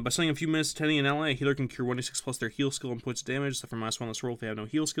 By spending a few minutes attending an ally, a healer can cure 1d6 plus their heal skill and points of damage. So for -1 less roll if they have no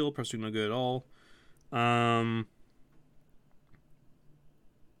heal skill. Perhaps do no good at all. I'm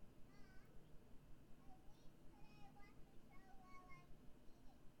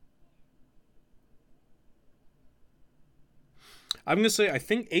going to say I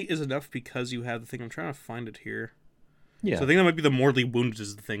think 8 is enough because you have the thing. I'm trying to find it here. Yeah. So I think that might be the mortally wounded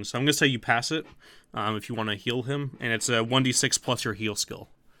is the thing. So I'm going to say you pass it if you want to heal him. And it's a 1d6 plus your heal skill.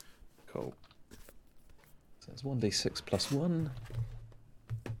 Cool. So it's 1d6 plus 1.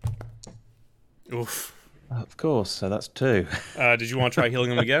 Oof. Of course, so that's 2. Did you want to try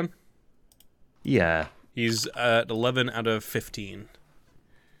healing him again? Yeah. He's at 11 out of 15.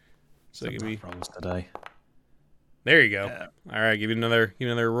 So give me... rolls today. There you go. Yeah. All right, give me another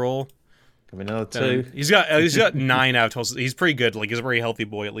roll. Give me another 2. He's got 9 out of 12. He's pretty good. Like he's a very healthy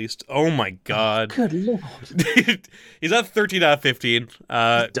boy at least. Oh my god. Good lord. He's at 13 out of 15.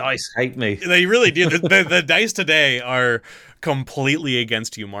 Dice hate me. They really do. The dice today are completely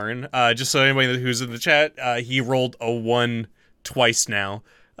against you, Martin. Just so anybody who's in the chat, he rolled a 1 twice now.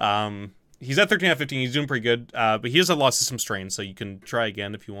 He's at 13 out of 15. He's doing pretty good. But he has a lot of system strain, so you can try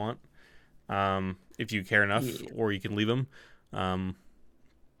again if you want. If you care enough, or you can leave him.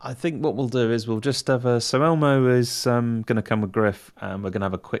 I think what we'll do is we'll just have so Elmo is going to come with Griff, and we're going to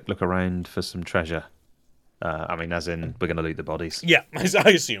have a quick look around for some treasure. I mean, as in, we're going to loot the bodies. Yeah, I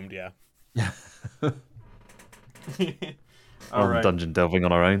assumed, yeah. All right. Dungeon delving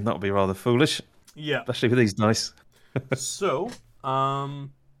on our own. That would be rather foolish. Yeah. Especially with these dice. So, can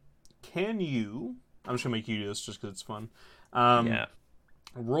you... I'm just going to make you do this just because it's fun. Yeah.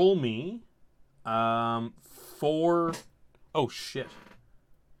 Roll me 4... Oh, shit.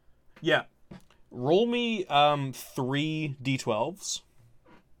 Yeah. Roll me 3 d12s.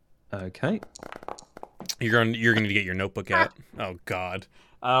 Okay. You're going to need to get your notebook out. Oh, God.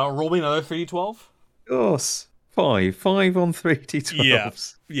 Roll me another 3 d12. Of course. 5 on 3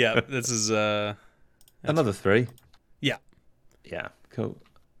 d12s. Yeah, this is... Another 3. Yeah. Yeah, cool.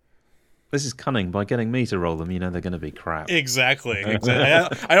 This is cunning. By getting me to roll them, you know they're going to be crap. Exactly.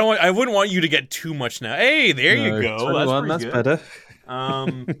 I wouldn't want you to get too much now. Hey, there you go. 21, that's better.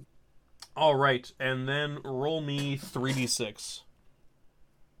 All right, and then roll me 3d6.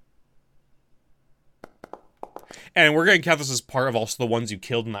 And we're going to count this as part of also the ones you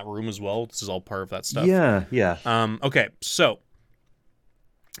killed in that room as well. This is all part of that stuff. Yeah. Okay, so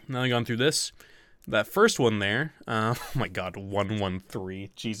now I've gone through this. That first one there, oh my god,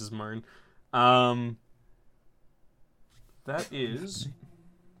 113. Jesus, Martin. That is...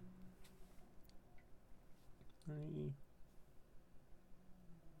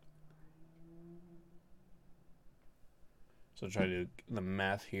 So try to do the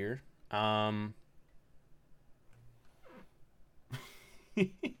math here.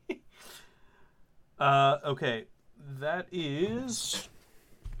 Okay, that is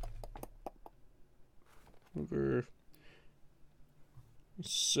over.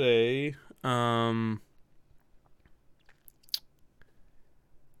 Say 10,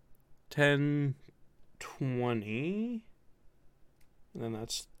 20, and then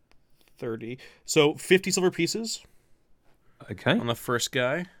that's 30. So 50 silver pieces. Okay. On the first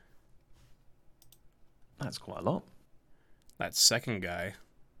guy. That's quite a lot. That second guy,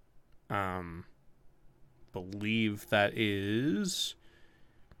 believe that is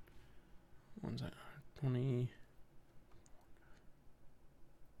 20,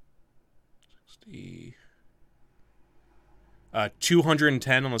 60,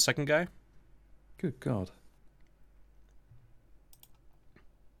 210 on the second guy. Good God.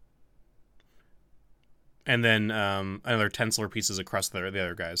 And then another 10 silver pieces across the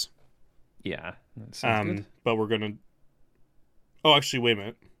other guys. Yeah, that sounds good. But we're gonna. Oh, actually, wait a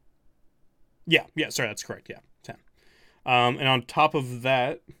minute. Yeah, sorry, that's correct. Yeah, 10. And on top of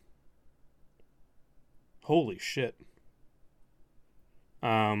that, holy shit.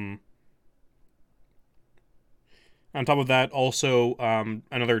 On top of that, also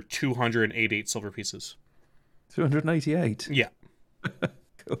another 288 silver pieces. 288. Yeah.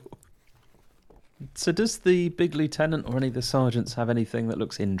 Cool. So does the big lieutenant or any of the sergeants have anything that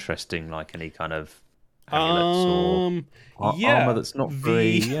looks interesting, like any kind of amulets or armor Yeah, that's not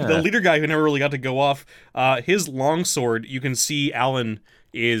very? the Yeah. leader guy who never really got to go off, his longsword. You can see Alan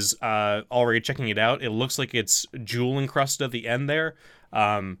is already checking it out. It looks like it's jewel encrusted at the end there.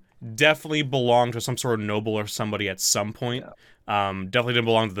 Definitely belonged to some sort of noble or somebody at some point. Yeah. Definitely didn't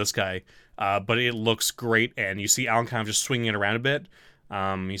belong to this guy. But it looks great, and you see Alan kind of just swinging it around a bit.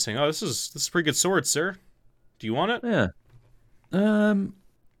 He's saying, "Oh, this is a pretty good sword, sir. Do you want it?" Yeah. Well,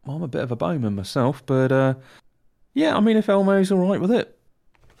 I'm a bit of a bowman myself, but yeah. I mean, if Elmo's all right with it,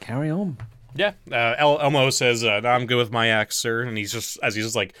 carry on. Yeah. Elmo says, "No, I'm good with my axe, sir," and he's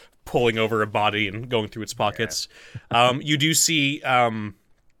just like pulling over a body and going through its pockets. You do see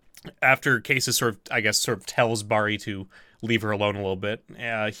after Cases sort of tells Bari to leave her alone a little bit.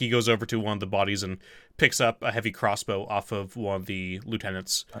 He goes over to one of the bodies and picks up a heavy crossbow off of one of the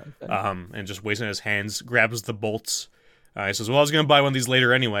lieutenants, and just weighs it in his hands, grabs the bolts. He says, "Well, I was going to buy one of these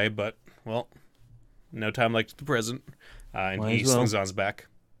later anyway, but, well, no time like the present." And he slings it on his back.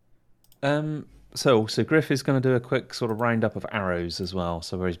 So Griff is going to do a quick sort of roundup of arrows as well.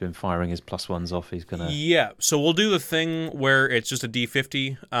 So where he's been firing his +1s off, he's going to... Yeah, so we'll do the thing where it's just a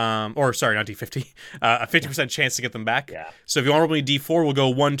D50, or sorry, not D50, a 50% chance to get them back. Yeah. So if you want to roll me D4, we'll go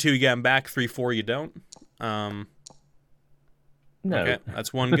 1, 2, you get them back, 3, 4, you don't. No. Okay,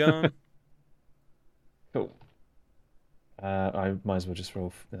 that's one gone. Cool. I might as well just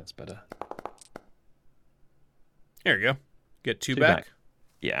roll... That's better. There you go. Get two back.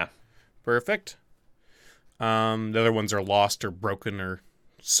 Yeah. Perfect. The other ones are lost or broken or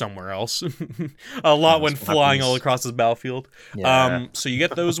somewhere else. A lot went flying all across this battlefield. Yeah. So you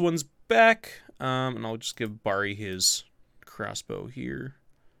get those ones back. And I'll just give Bari his crossbow here.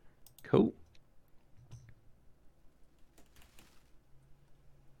 Cool.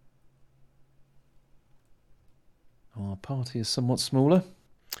 Our party is somewhat smaller.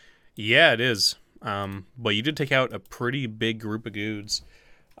 Yeah, it is. But you did take out a pretty big group of goods.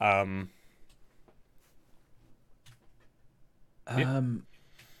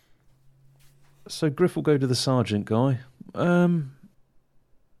 So Griff will go to the sergeant guy.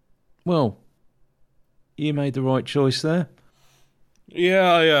 Well, you made the right choice there.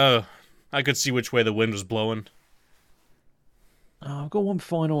 Yeah, I could see which way the wind was blowing. I've got one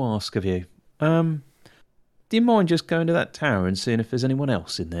final ask of you. Do you mind just going to that tower and seeing if there's anyone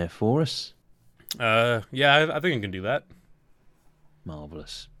else in there for us? Yeah, I think I can do that.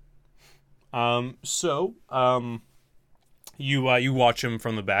 Marvelous. You watch him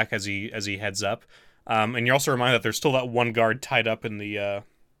from the back as he heads up, and you're also reminded that there's still that one guard tied up in the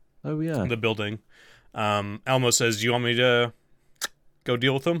Oh yeah, the building. Elmo says, "Do you want me to go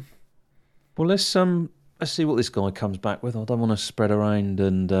deal with him?" Well, let's see what this guy comes back with. I don't want to spread around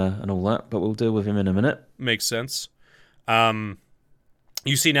and all that, but we'll deal with him in a minute. Makes sense.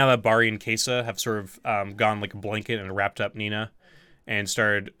 You see now that Bari and Kesa have sort of gone like a blanket and wrapped up Nina, and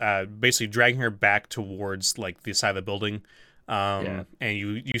started basically dragging her back towards like the side of the building. And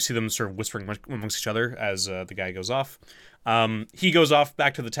you see them sort of whispering amongst each other as the guy goes off. He goes off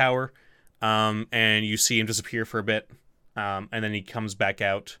back to the tower, and you see him disappear for a bit, and then he comes back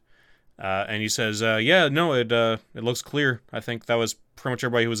out, and he says, "Yeah, no, it looks clear. I think that was pretty much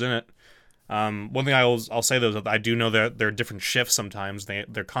everybody who was in it." One thing I'll say though is that I do know that there are different shifts sometimes.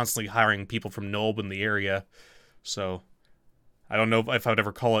 They're constantly hiring people from Nulb in the area, so I don't know if I would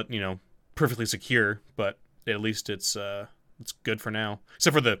ever call it, perfectly secure, but at least it's good for now.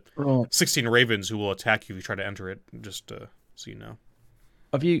 Except for the 16 ravens who will attack you if you try to enter it, just so you know.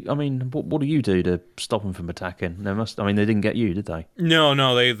 Have you? I mean, what do you do to stop them from attacking? They didn't get you, did they?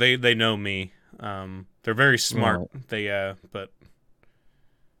 No, they know me. They're very smart. Right.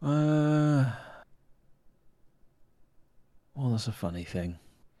 Well, that's a funny thing.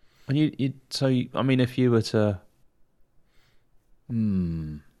 And if you were to,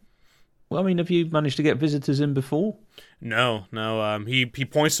 have you managed to get visitors in before? No. He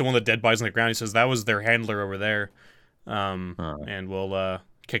points to one of the dead bodies on the ground. He says that was their handler over there. And will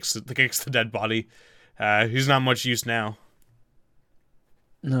kicks the dead body. He's not much use now.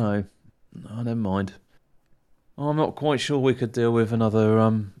 No, never mind. I'm not quite sure we could deal with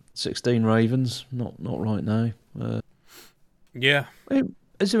another 16 ravens. Not right now. Yeah.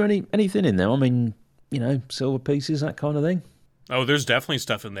 Is there anything in there? I mean, silver pieces, that kind of thing. Oh, there's definitely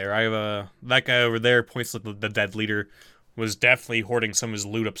stuff in there. I have that guy over there points like the dead leader was definitely hoarding some of his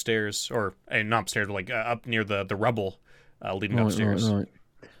loot upstairs, or not upstairs, but like up near the rubble leading upstairs. Right.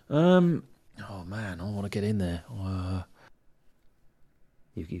 Oh man, I want to get in there.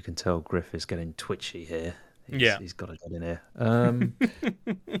 You can tell Griff is getting twitchy here. He's got to get in here.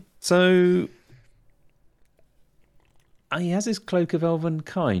 So he has his cloak of elven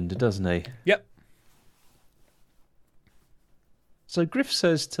kind, doesn't he? Yep. So Griff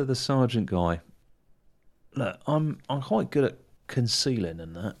says to the sergeant guy, "Look, I'm quite good at concealing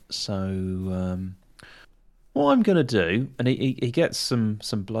and that. So what I'm going to do," and he gets some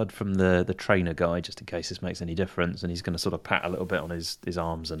blood from the trainer guy just in case this makes any difference, and he's going to sort of pat a little bit on his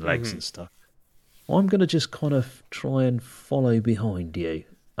arms and legs and stuff. Well, I'm going to just kind of try and follow behind you.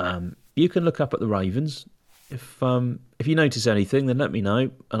 You can look up at the ravens. If you notice anything, then let me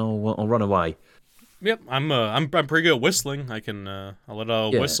know, and I'll run away. Yep. I'm pretty good at whistling. I can I'll let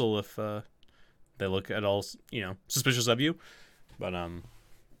out a whistle if they look at all suspicious of you. But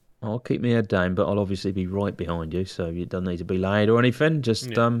I'll keep my head down, but I'll obviously be right behind you, so you don't need to be loud or anything.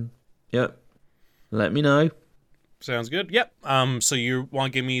 Just let me know. Sounds good. Yep. So you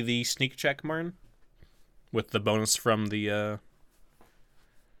want to give me the sneak check, Martin, with the bonus from the.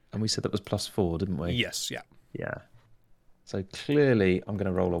 And we said that was +4, didn't we? Yes. Yeah. Yeah. So clearly, I'm going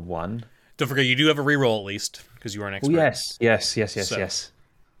to roll a 1. Don't forget, you do have a reroll at least because you are an expert. Oh, yes.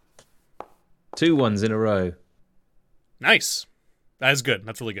 2 1s in a row. Nice. That is good.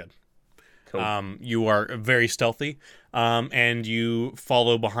 That's really good. Cool. You are very stealthy, and you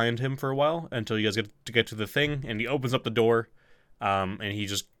follow behind him for a while until you guys get to the thing, and he opens up the door, and he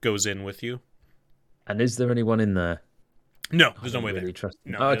just goes in with you. And is there anyone in there? No, there's no way really there. trust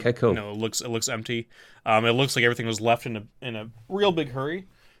No, okay, cool. No, it looks empty. It looks like everything was left in a real big hurry.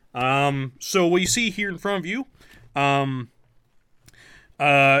 So what you see here in front of you,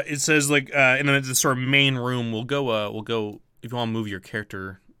 it says like in the sort of main room. We'll go if you want to move your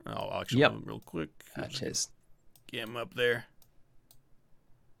character. I'll actually move real quick. Cheers. Get him up there.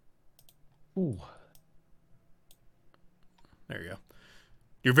 Ooh. There you go.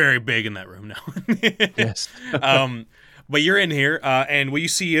 You're very big in that room now. Yes. But you're in here, and what you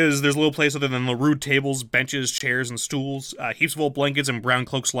see is there's a little place other than the rude tables, benches, chairs, and stools. Heaps of old blankets and brown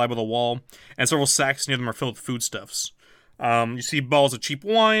cloaks lie by the wall, and several sacks near them are filled with foodstuffs. You see balls of cheap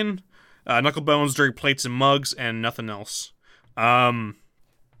wine, knuckle bones, dirty plates and mugs, and nothing else.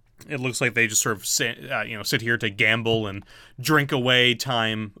 It looks like they just sort of sit here to gamble and drink away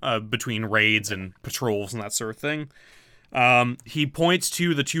time between raids and patrols and that sort of thing. He points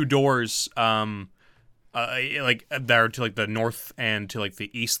to the 2 doors, like that are to like the north and to like the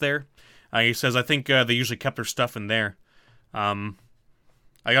east there. He says, "I think they usually kept their stuff in there." I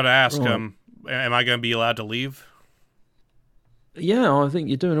gotta ask, am I gonna be allowed to leave? Yeah, I think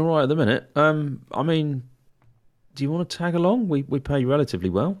you're doing all right at the minute. I mean, do you want to tag along? We pay relatively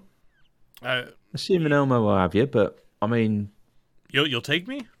well. Assuming Elmo will have you, but I mean, you'll take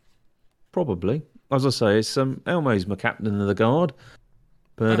me? Probably. As I say, it's Elmo's my captain of the guard,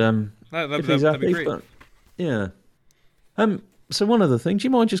 but if he's happy, be great. But yeah. So one other thing, do you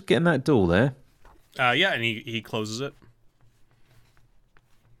mind just getting that door there? Yeah, and he closes it.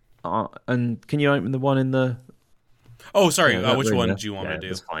 And can you open the one in the? Oh, sorry. Which one do you want me to do?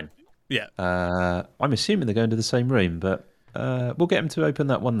 That's fine. Yeah. I'm assuming they're going to the same room, but we'll get him to open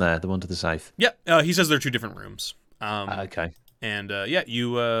that one there, the one to the south. Yeah. He says they're 2 different rooms. Okay. And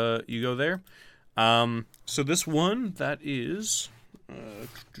you go there. So this one that is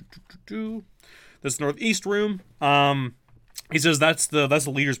this northeast room. He says that's the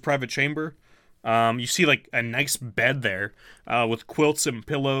leader's private chamber. You see like a nice bed there, with quilts and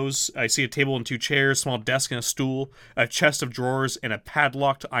pillows. I see a table and 2 chairs, small desk and a stool, a chest of drawers, and a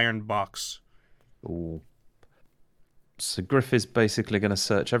padlocked iron box. Ooh. So Griff is basically going to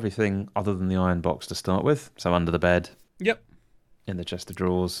search everything other than the iron box to start with. So under the bed. Yep. In the chest of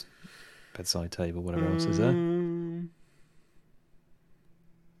drawers, bedside table, whatever else is there.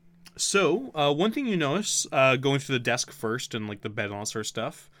 So, one thing you notice, going through the desk first and like the bed and all that sort of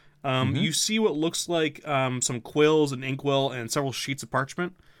stuff, you see what looks like some quills, an inkwell, and several sheets of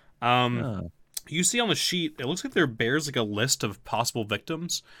parchment. You see on the sheet, it looks like there bears like a list of possible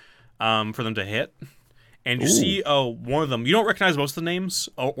victims for them to hit. And you see one of them, you don't recognize most of the names,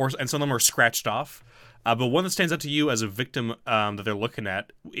 and some of them are scratched off. But one that stands out to you as a victim that they're looking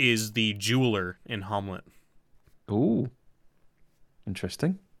at is the jeweler in Hamlet. Ooh.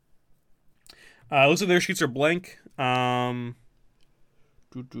 Interesting. Looks like their sheets are blank. Griff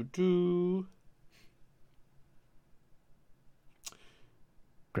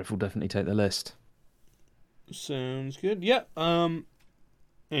will definitely take the list. Sounds good. Yeah. And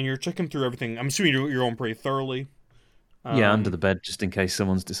you're checking through everything. I'm assuming you're on pretty thoroughly. Yeah, under the bed, just in case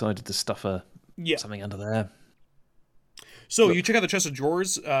someone's decided to stuff something under there. So you check out the chest of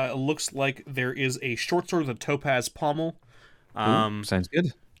drawers. It looks like there is a short sword with a topaz pommel. Sounds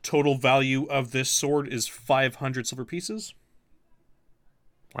good. Total value of this sword is 500 silver pieces.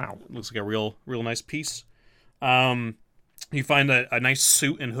 Wow. Looks like a real nice piece. You find a nice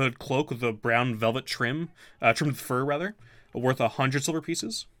suit and hood cloak with a brown velvet trimmed with fur rather, worth 100 silver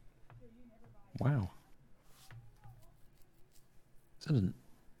pieces. Wow. Excellent.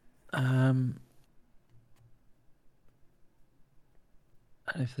 And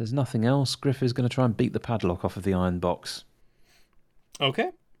if there's nothing else, Griff is going to try and beat the padlock off of the iron box. Okay.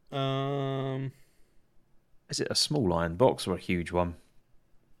 Is it a small iron box or a huge one?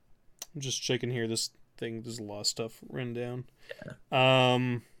 I'm just checking here. There's a lot of stuff written down.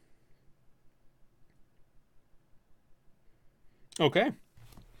 Yeah. Okay.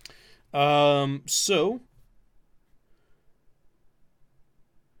 So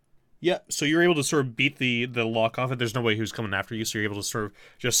yeah, so you're able to sort of beat the lock off it. There's nobody who's coming after you, so you're able to sort of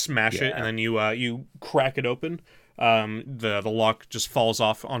just smash it, and then you crack it open. The lock just falls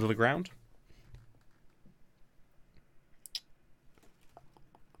off onto the ground.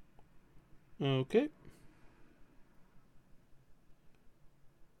 Okay.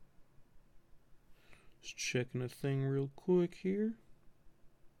 Just checking a thing real quick here.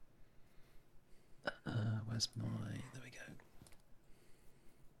 Where's my... There we go.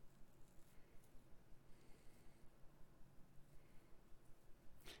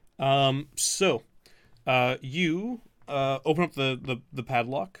 So, you open up the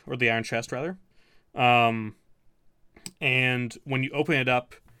padlock, or the iron chest rather, and when you open it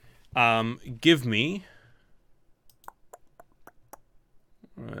up, give me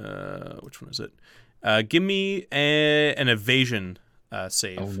which one is it? Give me an evasion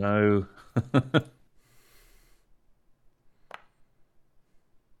save. Oh no.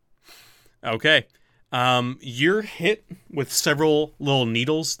 Okay. You're hit with several little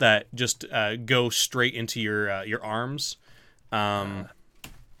needles that just go straight into your arms, and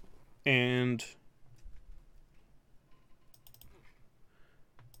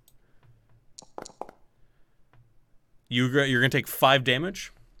you're gonna take 5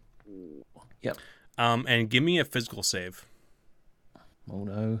 damage. Yep. And give me a physical save. Oh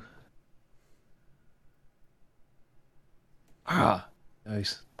no.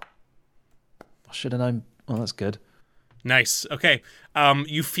 Nice. I should have known. Oh, that's good. Nice. Okay.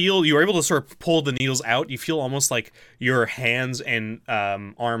 You are able to sort of pull the needles out. You feel almost like your hands and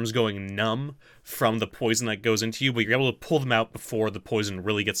arms going numb from the poison that goes into you, but you're able to pull them out before the poison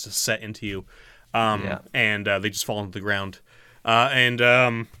really gets to set into you. And they just fall into the ground.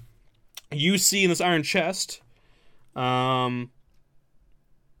 And you see in this iron chest a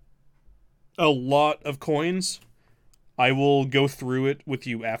lot of coins. I will go through it with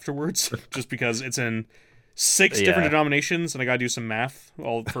you afterwards, just because it's in 6 different denominations, and I gotta do some math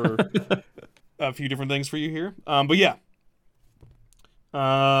all for a few different things for you here. But yeah.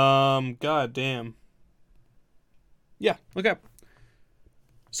 God damn. Yeah, okay.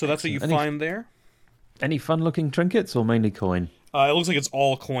 So that's what you find there. Any fun-looking trinkets or mainly coin? It looks like it's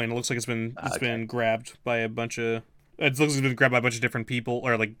all coin. It looks like it's been grabbed by a bunch of... It looks like it's been grabbed by a bunch of different people,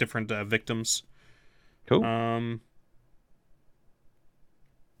 or like different victims. Cool.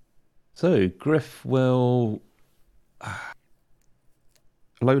 So Griff will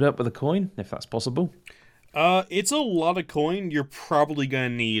load up with a coin, if that's possible. It's a lot of coin. You're probably gonna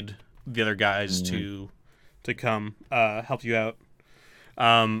need the other guys to come help you out.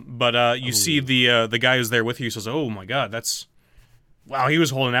 But you see the guy who's there with you says, "Oh my God, wow, he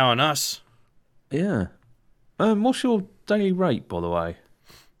was holding out on us." Yeah. What's your daily rate, by the way?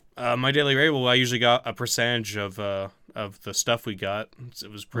 My daily rate, well, I usually got a percentage of the stuff we got.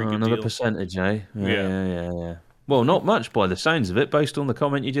 It was a pretty good another deal. Percentage, eh? Yeah. Well, not much by the sounds of it, based on the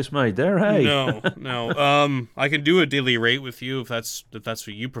comment you just made there. Hey. No. I can do a daily rate with you if that's what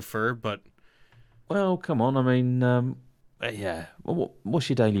you prefer, but. Well, come on. I mean, yeah. What's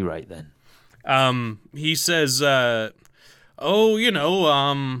your daily rate then? He says, well,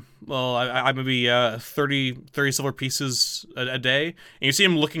 I maybe 30 silver pieces a day. And you see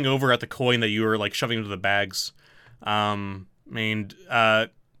him looking over at the coin that you were like shoving into the bags. Are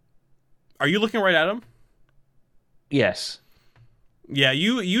you looking right at him? Yes. Yeah,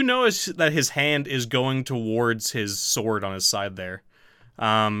 you notice that his hand is going towards his sword on his side there.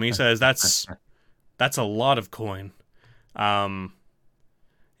 He says that's a lot of coin. And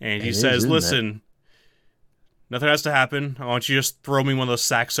he says, "Listen, nothing has to happen. I want you to just throw me one of those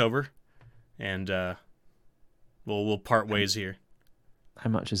sacks over, and we'll part ways here." How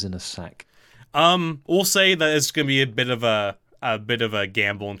much is in a sack? We'll say that it's gonna be a bit of a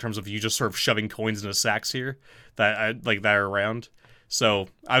gamble in terms of you just sort of shoving coins into sacks here that are around. So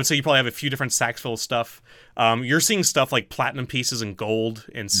I would say you probably have a few different sacks full of stuff. You're seeing stuff like platinum pieces and gold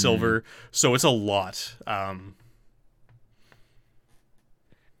and silver, so it's a lot.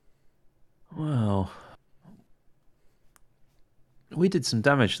 Well, We did some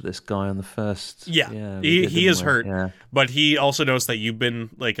damage to this guy on the first. Yeah, we did, he is didn't we? hurt, Yeah. but he also noticed that you've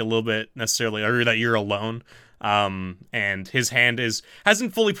been like a little bit necessarily, or that you're alone. And his hand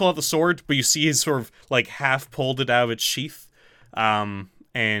hasn't fully pulled out the sword, but you see he's sort of like half pulled it out of its sheath.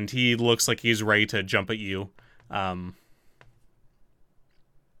 And he looks like he's ready to jump at you.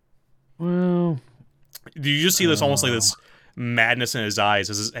 Well, Do you just see this almost like this madness in his eyes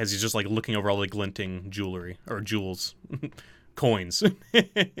as he's just like looking over all the glinting jewelry or jewels, coins?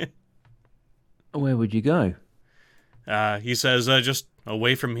 where would you go? He says, just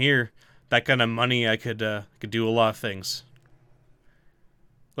away from here. That kind of money, I could do a lot of things.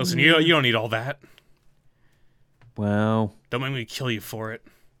 Listen, you don't need all that. Well, Don't make me kill you for it.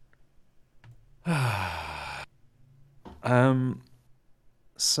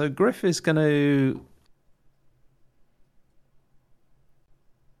 So Griff is going to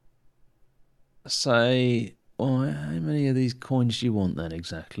say, well, how many of these coins do you want then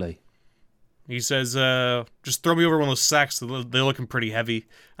exactly? He says, just throw me over one of those sacks. They're looking pretty heavy.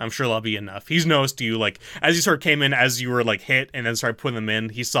 I'm sure that'll be enough. He's noticed you, like, as you sort of came in, as you were, like, hit, and then started putting them in,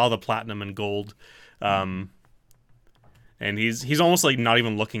 he saw the platinum and gold. And he's almost, like, not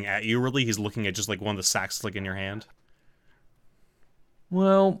even looking at you, really. He's looking at just, like, one of the sacks, like, in your hand.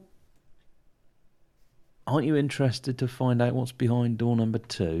 Well, aren't you interested to find out what's behind door number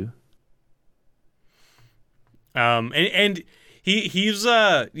 2? And he's,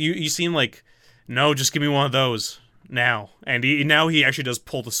 you seem like, no, just give me one of those now. And now he actually does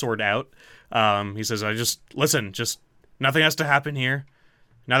pull the sword out. He says, listen, nothing has to happen here.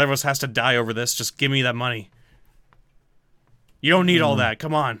 Neither of us has to die over this. Just give me that money. You don't need all that.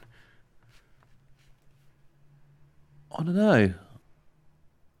 Come on. I don't know.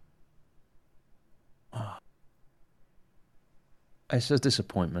 It's a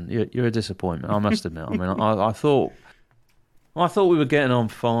disappointment. You're a disappointment, I must admit. I mean, I thought we were getting on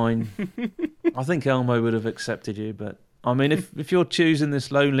fine. I think Elmo would have accepted you, but I mean, if you're choosing this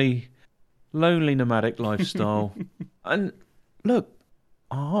lonely nomadic lifestyle, and look,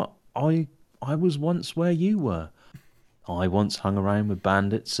 I was once where you were. I once hung around with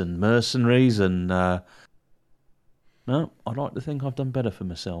bandits and mercenaries, and no, I'd like to think I've done better for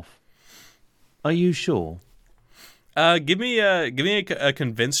myself. Are you sure? Give me a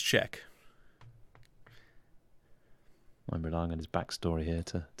convince check. I'm relying on his backstory here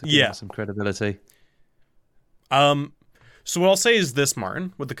to give him some credibility. So what I'll say is this,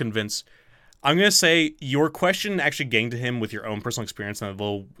 Martin, with the convince. I'm going to say your question actually getting to him with your own personal experience and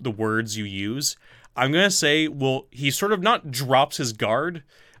the words you use. I'm going to say, well, he sort of not drops his guard,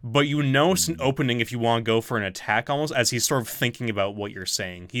 but you notice an opening if you want to go for an attack almost as he's sort of thinking about what you're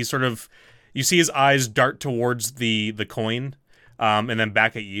saying. He's sort of, you see his eyes dart towards the coin and then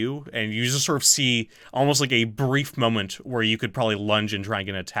back at you, and you just sort of see almost like a brief moment where you could probably lunge and try and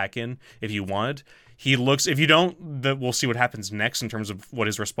get an attack in if you wanted. He looks, if you don't, we'll see what happens next in terms of what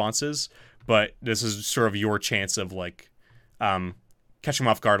his response is, but this is sort of your chance of like catching him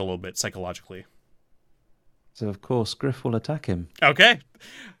off guard a little bit psychologically. So, of course, Griff will attack him. Okay.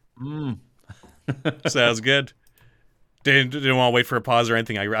 Sounds good. Didn't want to wait for a pause or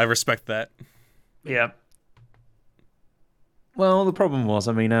anything. I respect that. Yeah. Well, the problem was,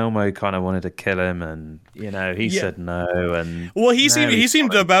 I mean, Elmo kind of wanted to kill him, and he said no, and he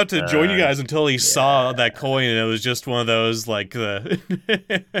seemed about to join you guys until he saw that coin, and it was just one of those like the.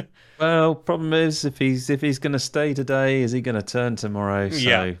 Well, problem is, if he's going to stay today, is he going to turn tomorrow?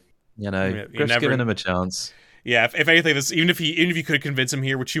 So, Griff's giving him a chance. Yeah, if anything, even if you could convince him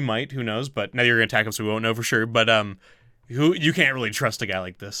here, which you might, who knows? But now you're gonna attack him, so we won't know for sure. But you can't really trust a guy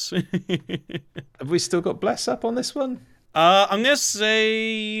like this. Have we still got Bless up on this one? I'm gonna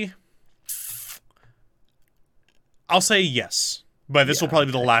say, I'll say yes, but this will probably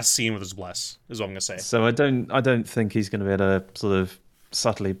be the last scene with his Bless. Is what I'm gonna say. So I don't think he's gonna be able to sort of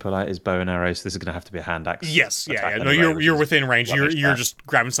subtly pull out his bow and arrow. So this is gonna have to be a hand axe. Yes, yeah. No, you're within range. You're just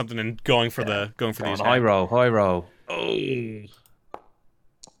grabbing something and going for the high roll. Oh.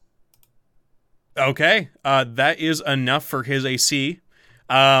 Okay, that is enough for his AC.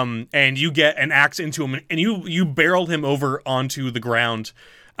 And you get an axe into him, and you barreled him over onto the ground.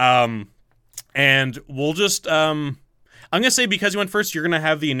 And we'll just I'm gonna say because you went first, you're gonna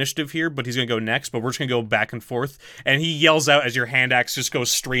have the initiative here, but he's gonna go next. But we're just gonna go back and forth, and he yells out as your hand axe just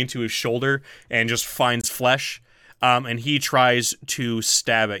goes straight into his shoulder and just finds flesh. And he tries to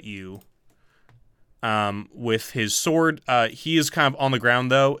stab at you. With his sword. He is kind of on the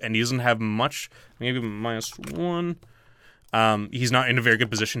ground though, and he doesn't have much. Maybe -1. He's not in a very good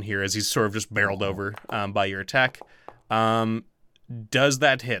position here as he's sort of just barreled over by your attack. Does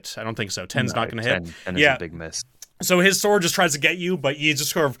that hit? I don't think so. 10's not going to hit. 10 is a big miss. So his sword just tries to get you, but he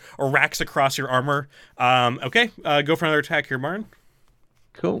just sort of racks across your armor. Okay, go for another attack here, Martin.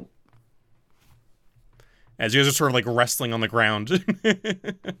 Cool. As you guys are sort of like wrestling on the ground.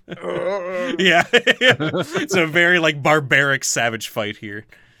 Yeah. It's a very like barbaric savage fight here.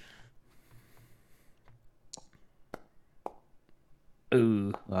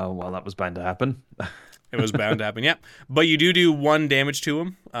 Ooh. Oh, well, that was bound to happen. It was bound to happen, yeah. But you do 1 damage to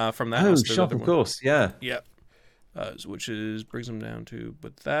him from that. Oh, shock, of course, yeah. Yep. Which brings him down to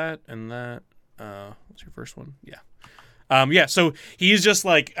but that and that. What's your first one? Yeah. Yeah, so he's just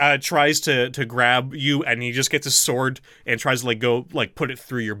like tries to grab you, and he just gets his sword and tries to like go like put it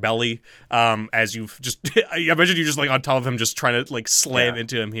through your belly. As you've just, I imagine you just like on top of him, just trying to like slam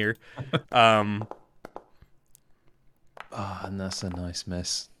into him here. And that's a nice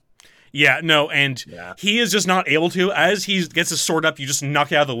miss. Yeah, no, and he is just not able to. As he gets his sword up, you just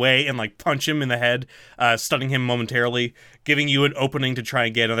knock it out of the way and like punch him in the head, stunning him momentarily, giving you an opening to try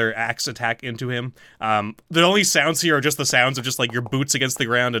and get another axe attack into him. The only sounds here are just the sounds of just like your boots against the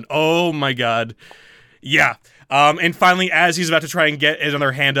ground, and oh my god. Yeah. And finally, as he's about to try and get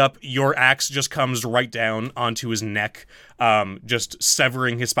another hand up, your axe just comes right down onto his neck, just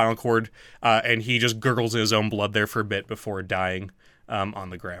severing his spinal cord, and he just gurgles his own blood there for a bit before dying on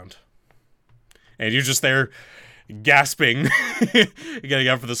the ground. And you're just there gasping, getting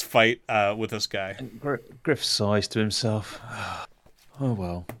up for this fight with this guy. Griff sighs to himself. Oh,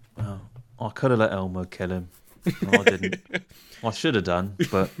 well. I could have let Elmo kill him. No, I didn't. I should have done,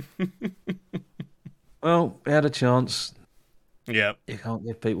 but... Well, he had a chance. Yeah. You can't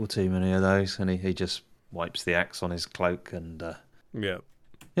give people too many of those. And he just wipes the axe on his cloak and...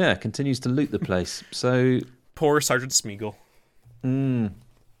 Yeah, continues to loot the place. So... Poor Sergeant Smeagol.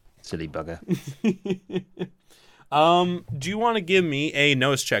 Silly bugger. Do you want to give me a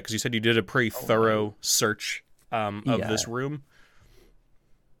notice check? Because you said you did a pretty thorough search of this room.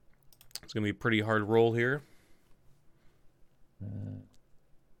 It's going to be a pretty hard roll here.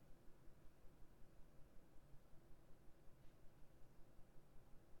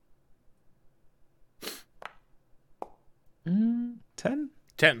 10?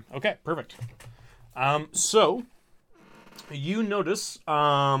 10. Okay, perfect. So you notice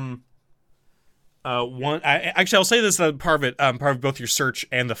one. Actually, I'll say this part of it, part of both your search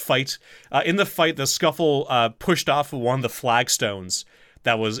and the fight. In the fight, the scuffle pushed off one of the flagstones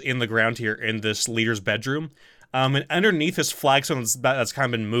that was in the ground here in this leader's bedroom. And underneath this flagstone that's kind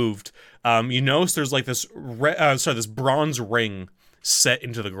of been moved, you notice there's like this this bronze ring set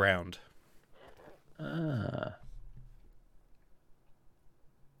into the ground.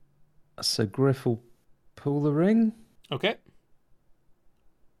 So Griff will pull the ring? Okay.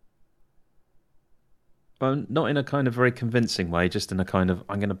 Well, not in a kind of very convincing way, just in a kind of,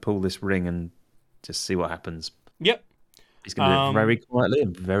 I'm going to pull this ring and just see what happens. Yep. He's going to do it very quietly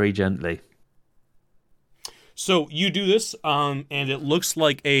and very gently. So you do this, and it looks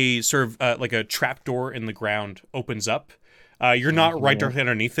like a sort of like a trapdoor in the ground opens up. You're not right directly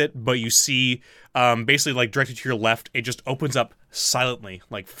underneath it, but you see basically like directly to your left, it just opens up silently,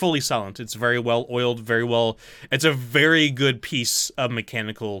 like fully silent. It's very well oiled, it's a very good piece of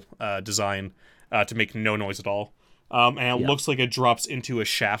mechanical design to make no noise at all. And it looks like it drops into a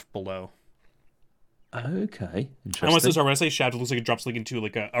shaft below. Okay, interesting. And when I say shaft, it looks like it drops like into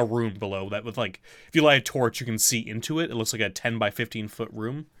like a room below that with like, if you light a torch, you can see into it. It looks like a 10 by 15 foot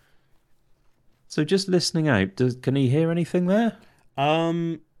room. So just listening out, can he hear anything there?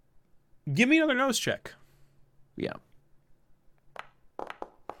 Give me another nose check. Yeah.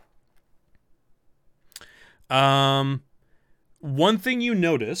 One thing you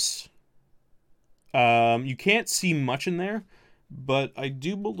notice, you can't see much in there, but I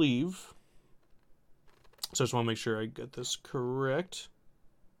do believe, so I just want to make sure I get this correct.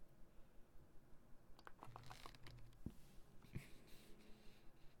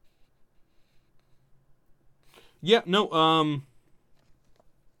 Yeah, no,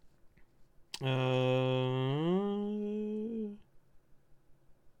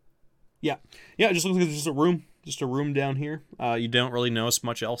 yeah, it just looks like it's just a room down here. You don't really notice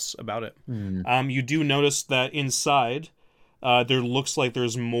much else about it. You do notice that inside, there looks like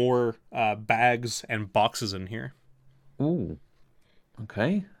there's more bags and boxes in here. Ooh,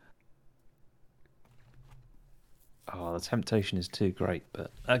 okay. Oh, the temptation is too great. But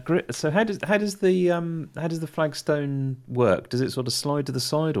so how does the flagstone work? Does it sort of slide to the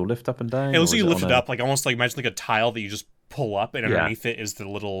side or lift up and down? It looks like you lift it up, like almost like imagine like a tile that you just pull up, and underneath it is like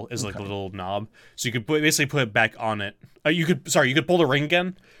a little knob. So you could basically put it back on it. You could pull the ring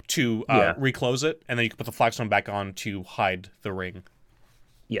again to reclose it, and then you could put the flagstone back on to hide the ring.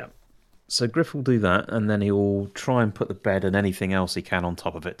 Yeah. So Griff will do that, and then he'll try and put the bed and anything else he can on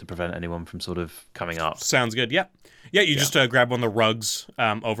top of it to prevent anyone from sort of coming up. Sounds good. Yeah. Yeah, you just grab one of the rugs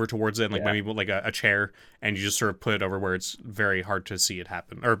over towards it, and like maybe like a chair, and you just sort of put it over where it's very hard to see it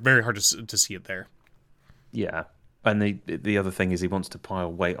happen, or very hard to see it there. Yeah. And the other thing is he wants to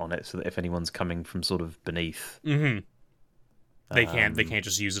pile weight on it so that if anyone's coming from sort of beneath, they can't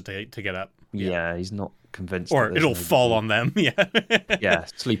just use it to get up. Yeah, he's not convinced. Or it'll fall on them. Yeah. Yeah,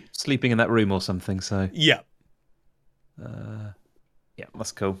 sleeping in that room or something. So yeah. Yeah,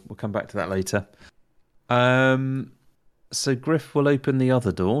 that's cool. We'll come back to that later. So Griff will open the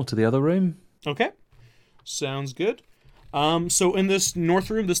other door to the other room. Okay. Sounds good. So in this north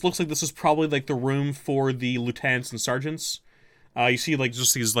room, this looks like this is probably like the room for the lieutenants and sergeants. You see like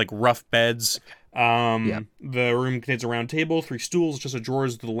just these like rough beds. The room contains a round table, 3 stools, just a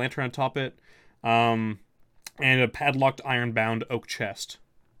drawers with a lantern on top of it, and a padlocked iron-bound oak chest.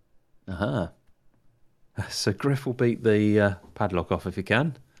 So Griff will beat the padlock off if he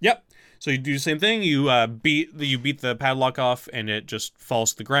can. Yep. So you do the same thing. You beat the padlock off, and it just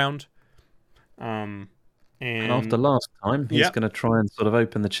falls to the ground. And after last time, he's going to try and sort of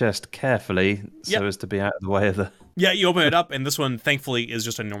open the chest carefully so as to be out of the way of the... Yeah, you open it up, and this one, thankfully, is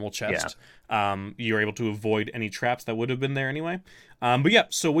just a normal chest. You're able to avoid any traps that would have been there anyway. But yeah,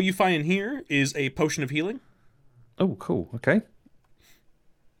 so what you find in here is a potion of healing. Oh, cool. Okay.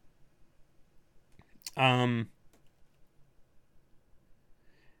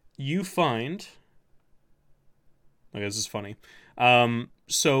 You find... Okay, this is funny.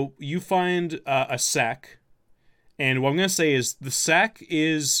 So you find a sack, and what I'm going to say is the sack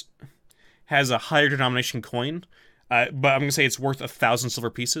has a higher denomination coin, but I'm going to say it's worth 1,000 silver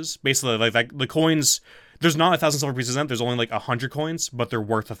pieces. Basically, like the coins, there's not 1,000 silver pieces in it. There's only like 100 coins, but they're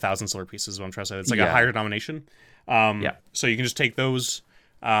worth 1,000 silver pieces. Is what I'm trying to say. It's like a higher denomination. So you can just take those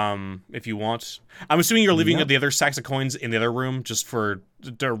if you want. I'm assuming you're leaving the other sacks of coins in the other room just for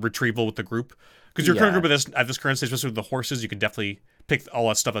retrieval with the group. Because your current group at this current stage, especially with the horses, you could definitely pick all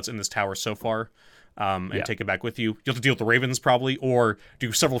that stuff that's in this tower so far and take it back with you. You'll have to deal with the ravens probably, or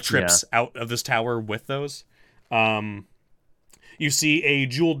do several trips out of this tower with those. You see a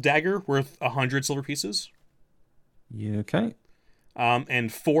jeweled dagger worth 100 silver pieces. Yeah, okay.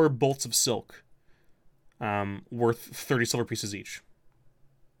 And 4 bolts of silk worth 30 silver pieces each.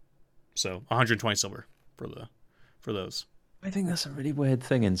 So 120 silver for those. I think that's a really weird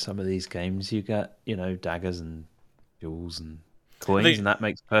thing in some of these games. You get, daggers and jewels and coins, and that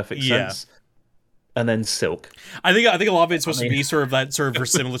makes perfect sense. And then silk. I think a lot of it's supposed to be sort of that sort of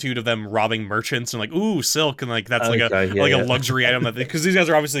verisimilitude of them robbing merchants and like, ooh, silk, and like that's a luxury item because these guys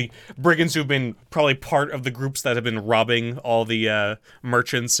are obviously brigands who've been probably part of the groups that have been robbing all the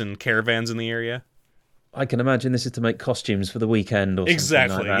merchants and caravans in the area. I can imagine this is to make costumes for the weekend or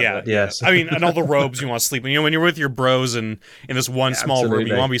exactly, something like that. Yes. I mean, and all the robes you want to sleep in. When you're with your bros and in this one small room,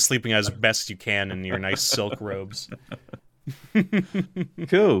 you want to be sleeping as best you can in your nice silk robes.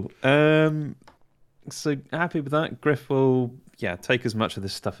 Cool. So happy with that. Griff will, take as much of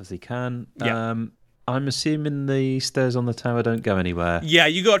this stuff as he can. I'm assuming the stairs on the tower don't go anywhere. Yeah,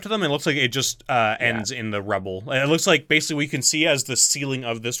 you go up to them, and it looks like it just ends in the rubble. It looks like basically what you can see as the ceiling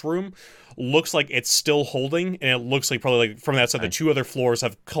of this room looks like it's still holding, and it looks like probably like from that side, the 2 other floors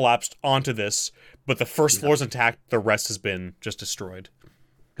have collapsed onto this, but the first floor is intact. The rest has been just destroyed.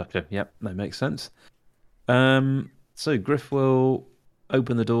 Gotcha. Yep, that makes sense. So Griff will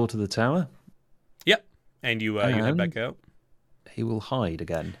open the door to the tower. Yep, and you head back out. He will hide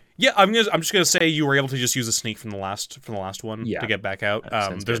again. Yeah, I'm just gonna say you were able to just use a sneak from the last one to get back out.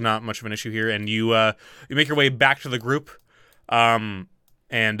 There's not much of an issue here, and you make your way back to the group.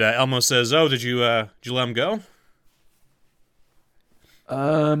 And Elmo says, "Oh, did you let him go?"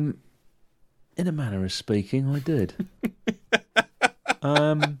 In a manner of speaking, I did.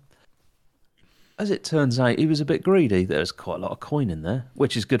 As it turns out, he was a bit greedy. There's quite a lot of coin in there,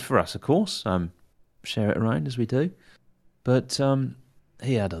 which is good for us, of course. Share it around as we do. But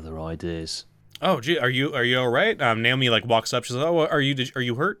he had other ideas. Oh, gee, are you all right? Naomi walks up. She says, "Oh, are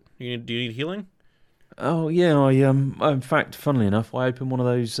you hurt? Do you need healing?" Oh yeah, I in fact, funnily enough, I opened one of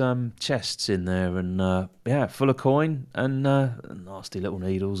those chests in there, and full of coin and nasty little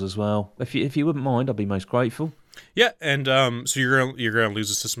needles as well. If you wouldn't mind, I'd be most grateful. Yeah, and so you're gonna lose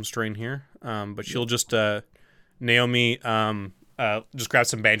a system strain here, but she'll just Naomi just grab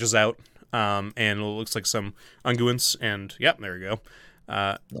some bandages out, and it looks like some unguents, and there we go.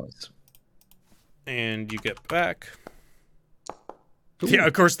 Nice. And you get back. Yeah,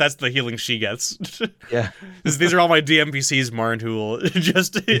 of course, that's the healing she gets. Yeah. These are all my DMPCs, Marn, who will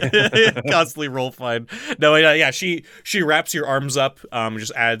just constantly roll fine. No, yeah, she wraps your arms up,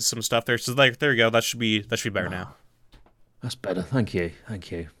 just adds some stuff there. So like, there you go. That should be better now. That's better. Thank you.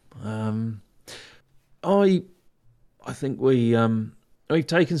 Thank you. I think we've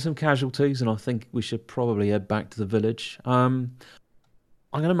taken some casualties, and I think we should probably head back to the village.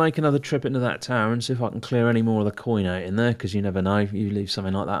 I'm going to make another trip into that tower and see if I can clear any more of the coin out in there, because you never know. You leave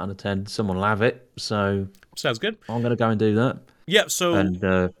something like that unattended, someone will have it. So sounds good. I'm going to go and do that. Yeah,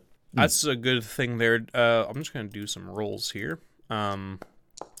 so that's a good thing there. I'm just going to do some rolls here.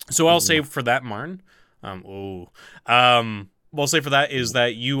 So I'll say for that, Marn. What I'll say for that is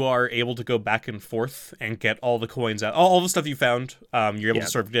that you are able to go back and forth and get all the coins out. All the stuff you found, you're able to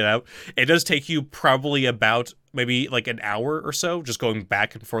sort of get out. It does take you probably about maybe like an hour or so, just going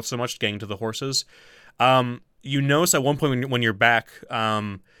back and forth so much, getting to the horses. You notice at one point when you're back,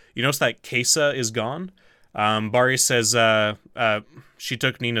 you notice that Kesa is gone. Bari says she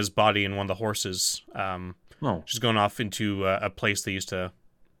took Nina's body in one of the horses. She's going off into a place they used to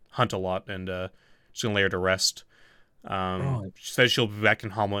hunt a lot, and she's going to lay her to rest. She says she'll be back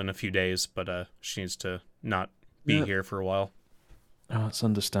in Hamlet in a few days, but she needs to not be here for a while. Oh, that's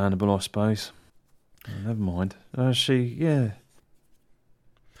understandable, I suppose. Oh, never mind.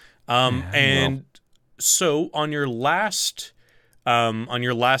 So on your last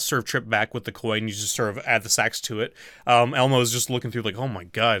sort of trip back with the coin, you just sort of add the sacks to it. Elmo's just looking through like, oh my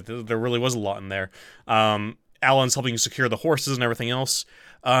god, there really was a lot in there. Alan's helping you secure the horses and everything else.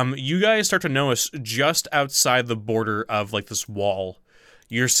 You guys start to notice just outside the border of like this wall,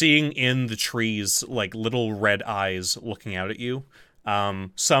 you're seeing in the trees like little red eyes looking out at you.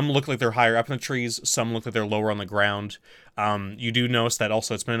 Some look like they're higher up in the trees, some look like they're lower on the ground. You do notice that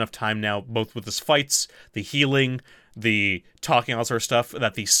also it's been enough time now, both with this fights, the healing, the talking, all that sort of stuff,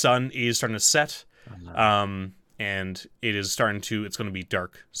 that the sun is starting to set. And it's going to be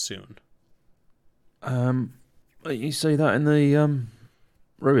dark soon. You see that in the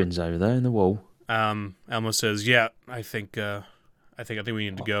ruins over there in the wall? Elmo says, "Yeah, I think we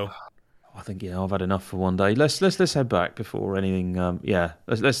need to go." I think I've had enough for one day. Let's head back before anything.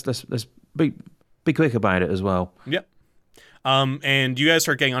 Let's be quick about it as well. Yep. And you guys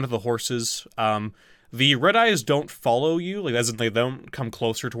start getting onto the horses. The red eyes don't follow you, like as in they don't come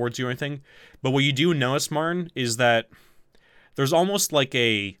closer towards you or anything. But what you do notice, Marn, is that there's almost like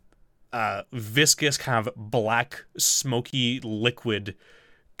a viscous kind of black, smoky liquid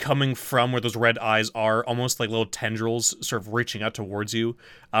coming from where those red eyes are, almost like little tendrils sort of reaching out towards you.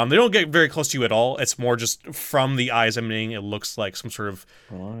 They don't get very close to you at all. It's more just from the eyes emanating, it looks like some sort of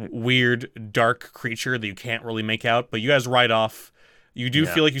weird, dark creature that you can't really make out. But you guys ride off. You do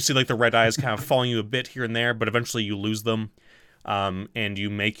feel like you see like the red eyes kind of following you a bit here and there, but eventually you lose them. And you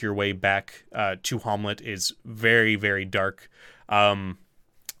make your way back to Hamlet. It's very, very dark.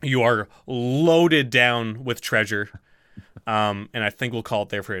 You are loaded down with treasure. And I think we'll call it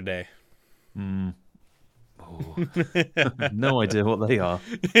there for today. No idea what they are.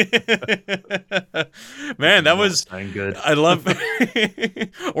 Man, that was good. I love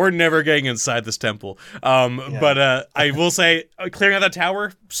we're never getting inside this temple. But I will say clearing out that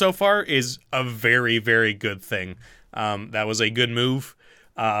tower so far is a very, very good thing. That was a good move.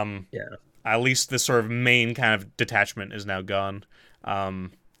 At least this sort of main kind of detachment is now gone. I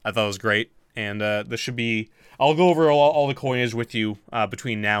thought it was great. And this should be... I'll go over all the coinage with you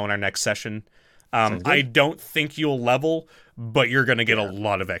between now and our next session. I don't think you'll level, but you're going to get a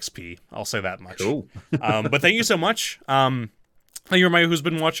lot of XP. I'll say that much. Cool. But thank you so much. Thank you, everybody who's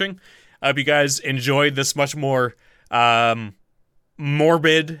been watching. I hope you guys enjoyed this much more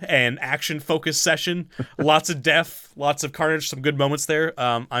morbid and action-focused session. Lots of death, lots of carnage, some good moments there.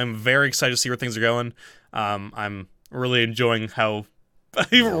 I'm very excited to see where things are going. I'm really enjoying how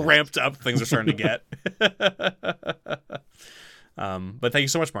ramped up things are starting to get. But thank you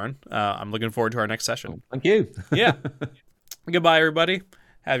so much, Martin. I'm looking forward to our next session. Thank you. Yeah. Goodbye, everybody.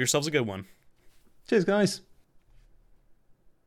 Have yourselves a good one. Cheers, guys.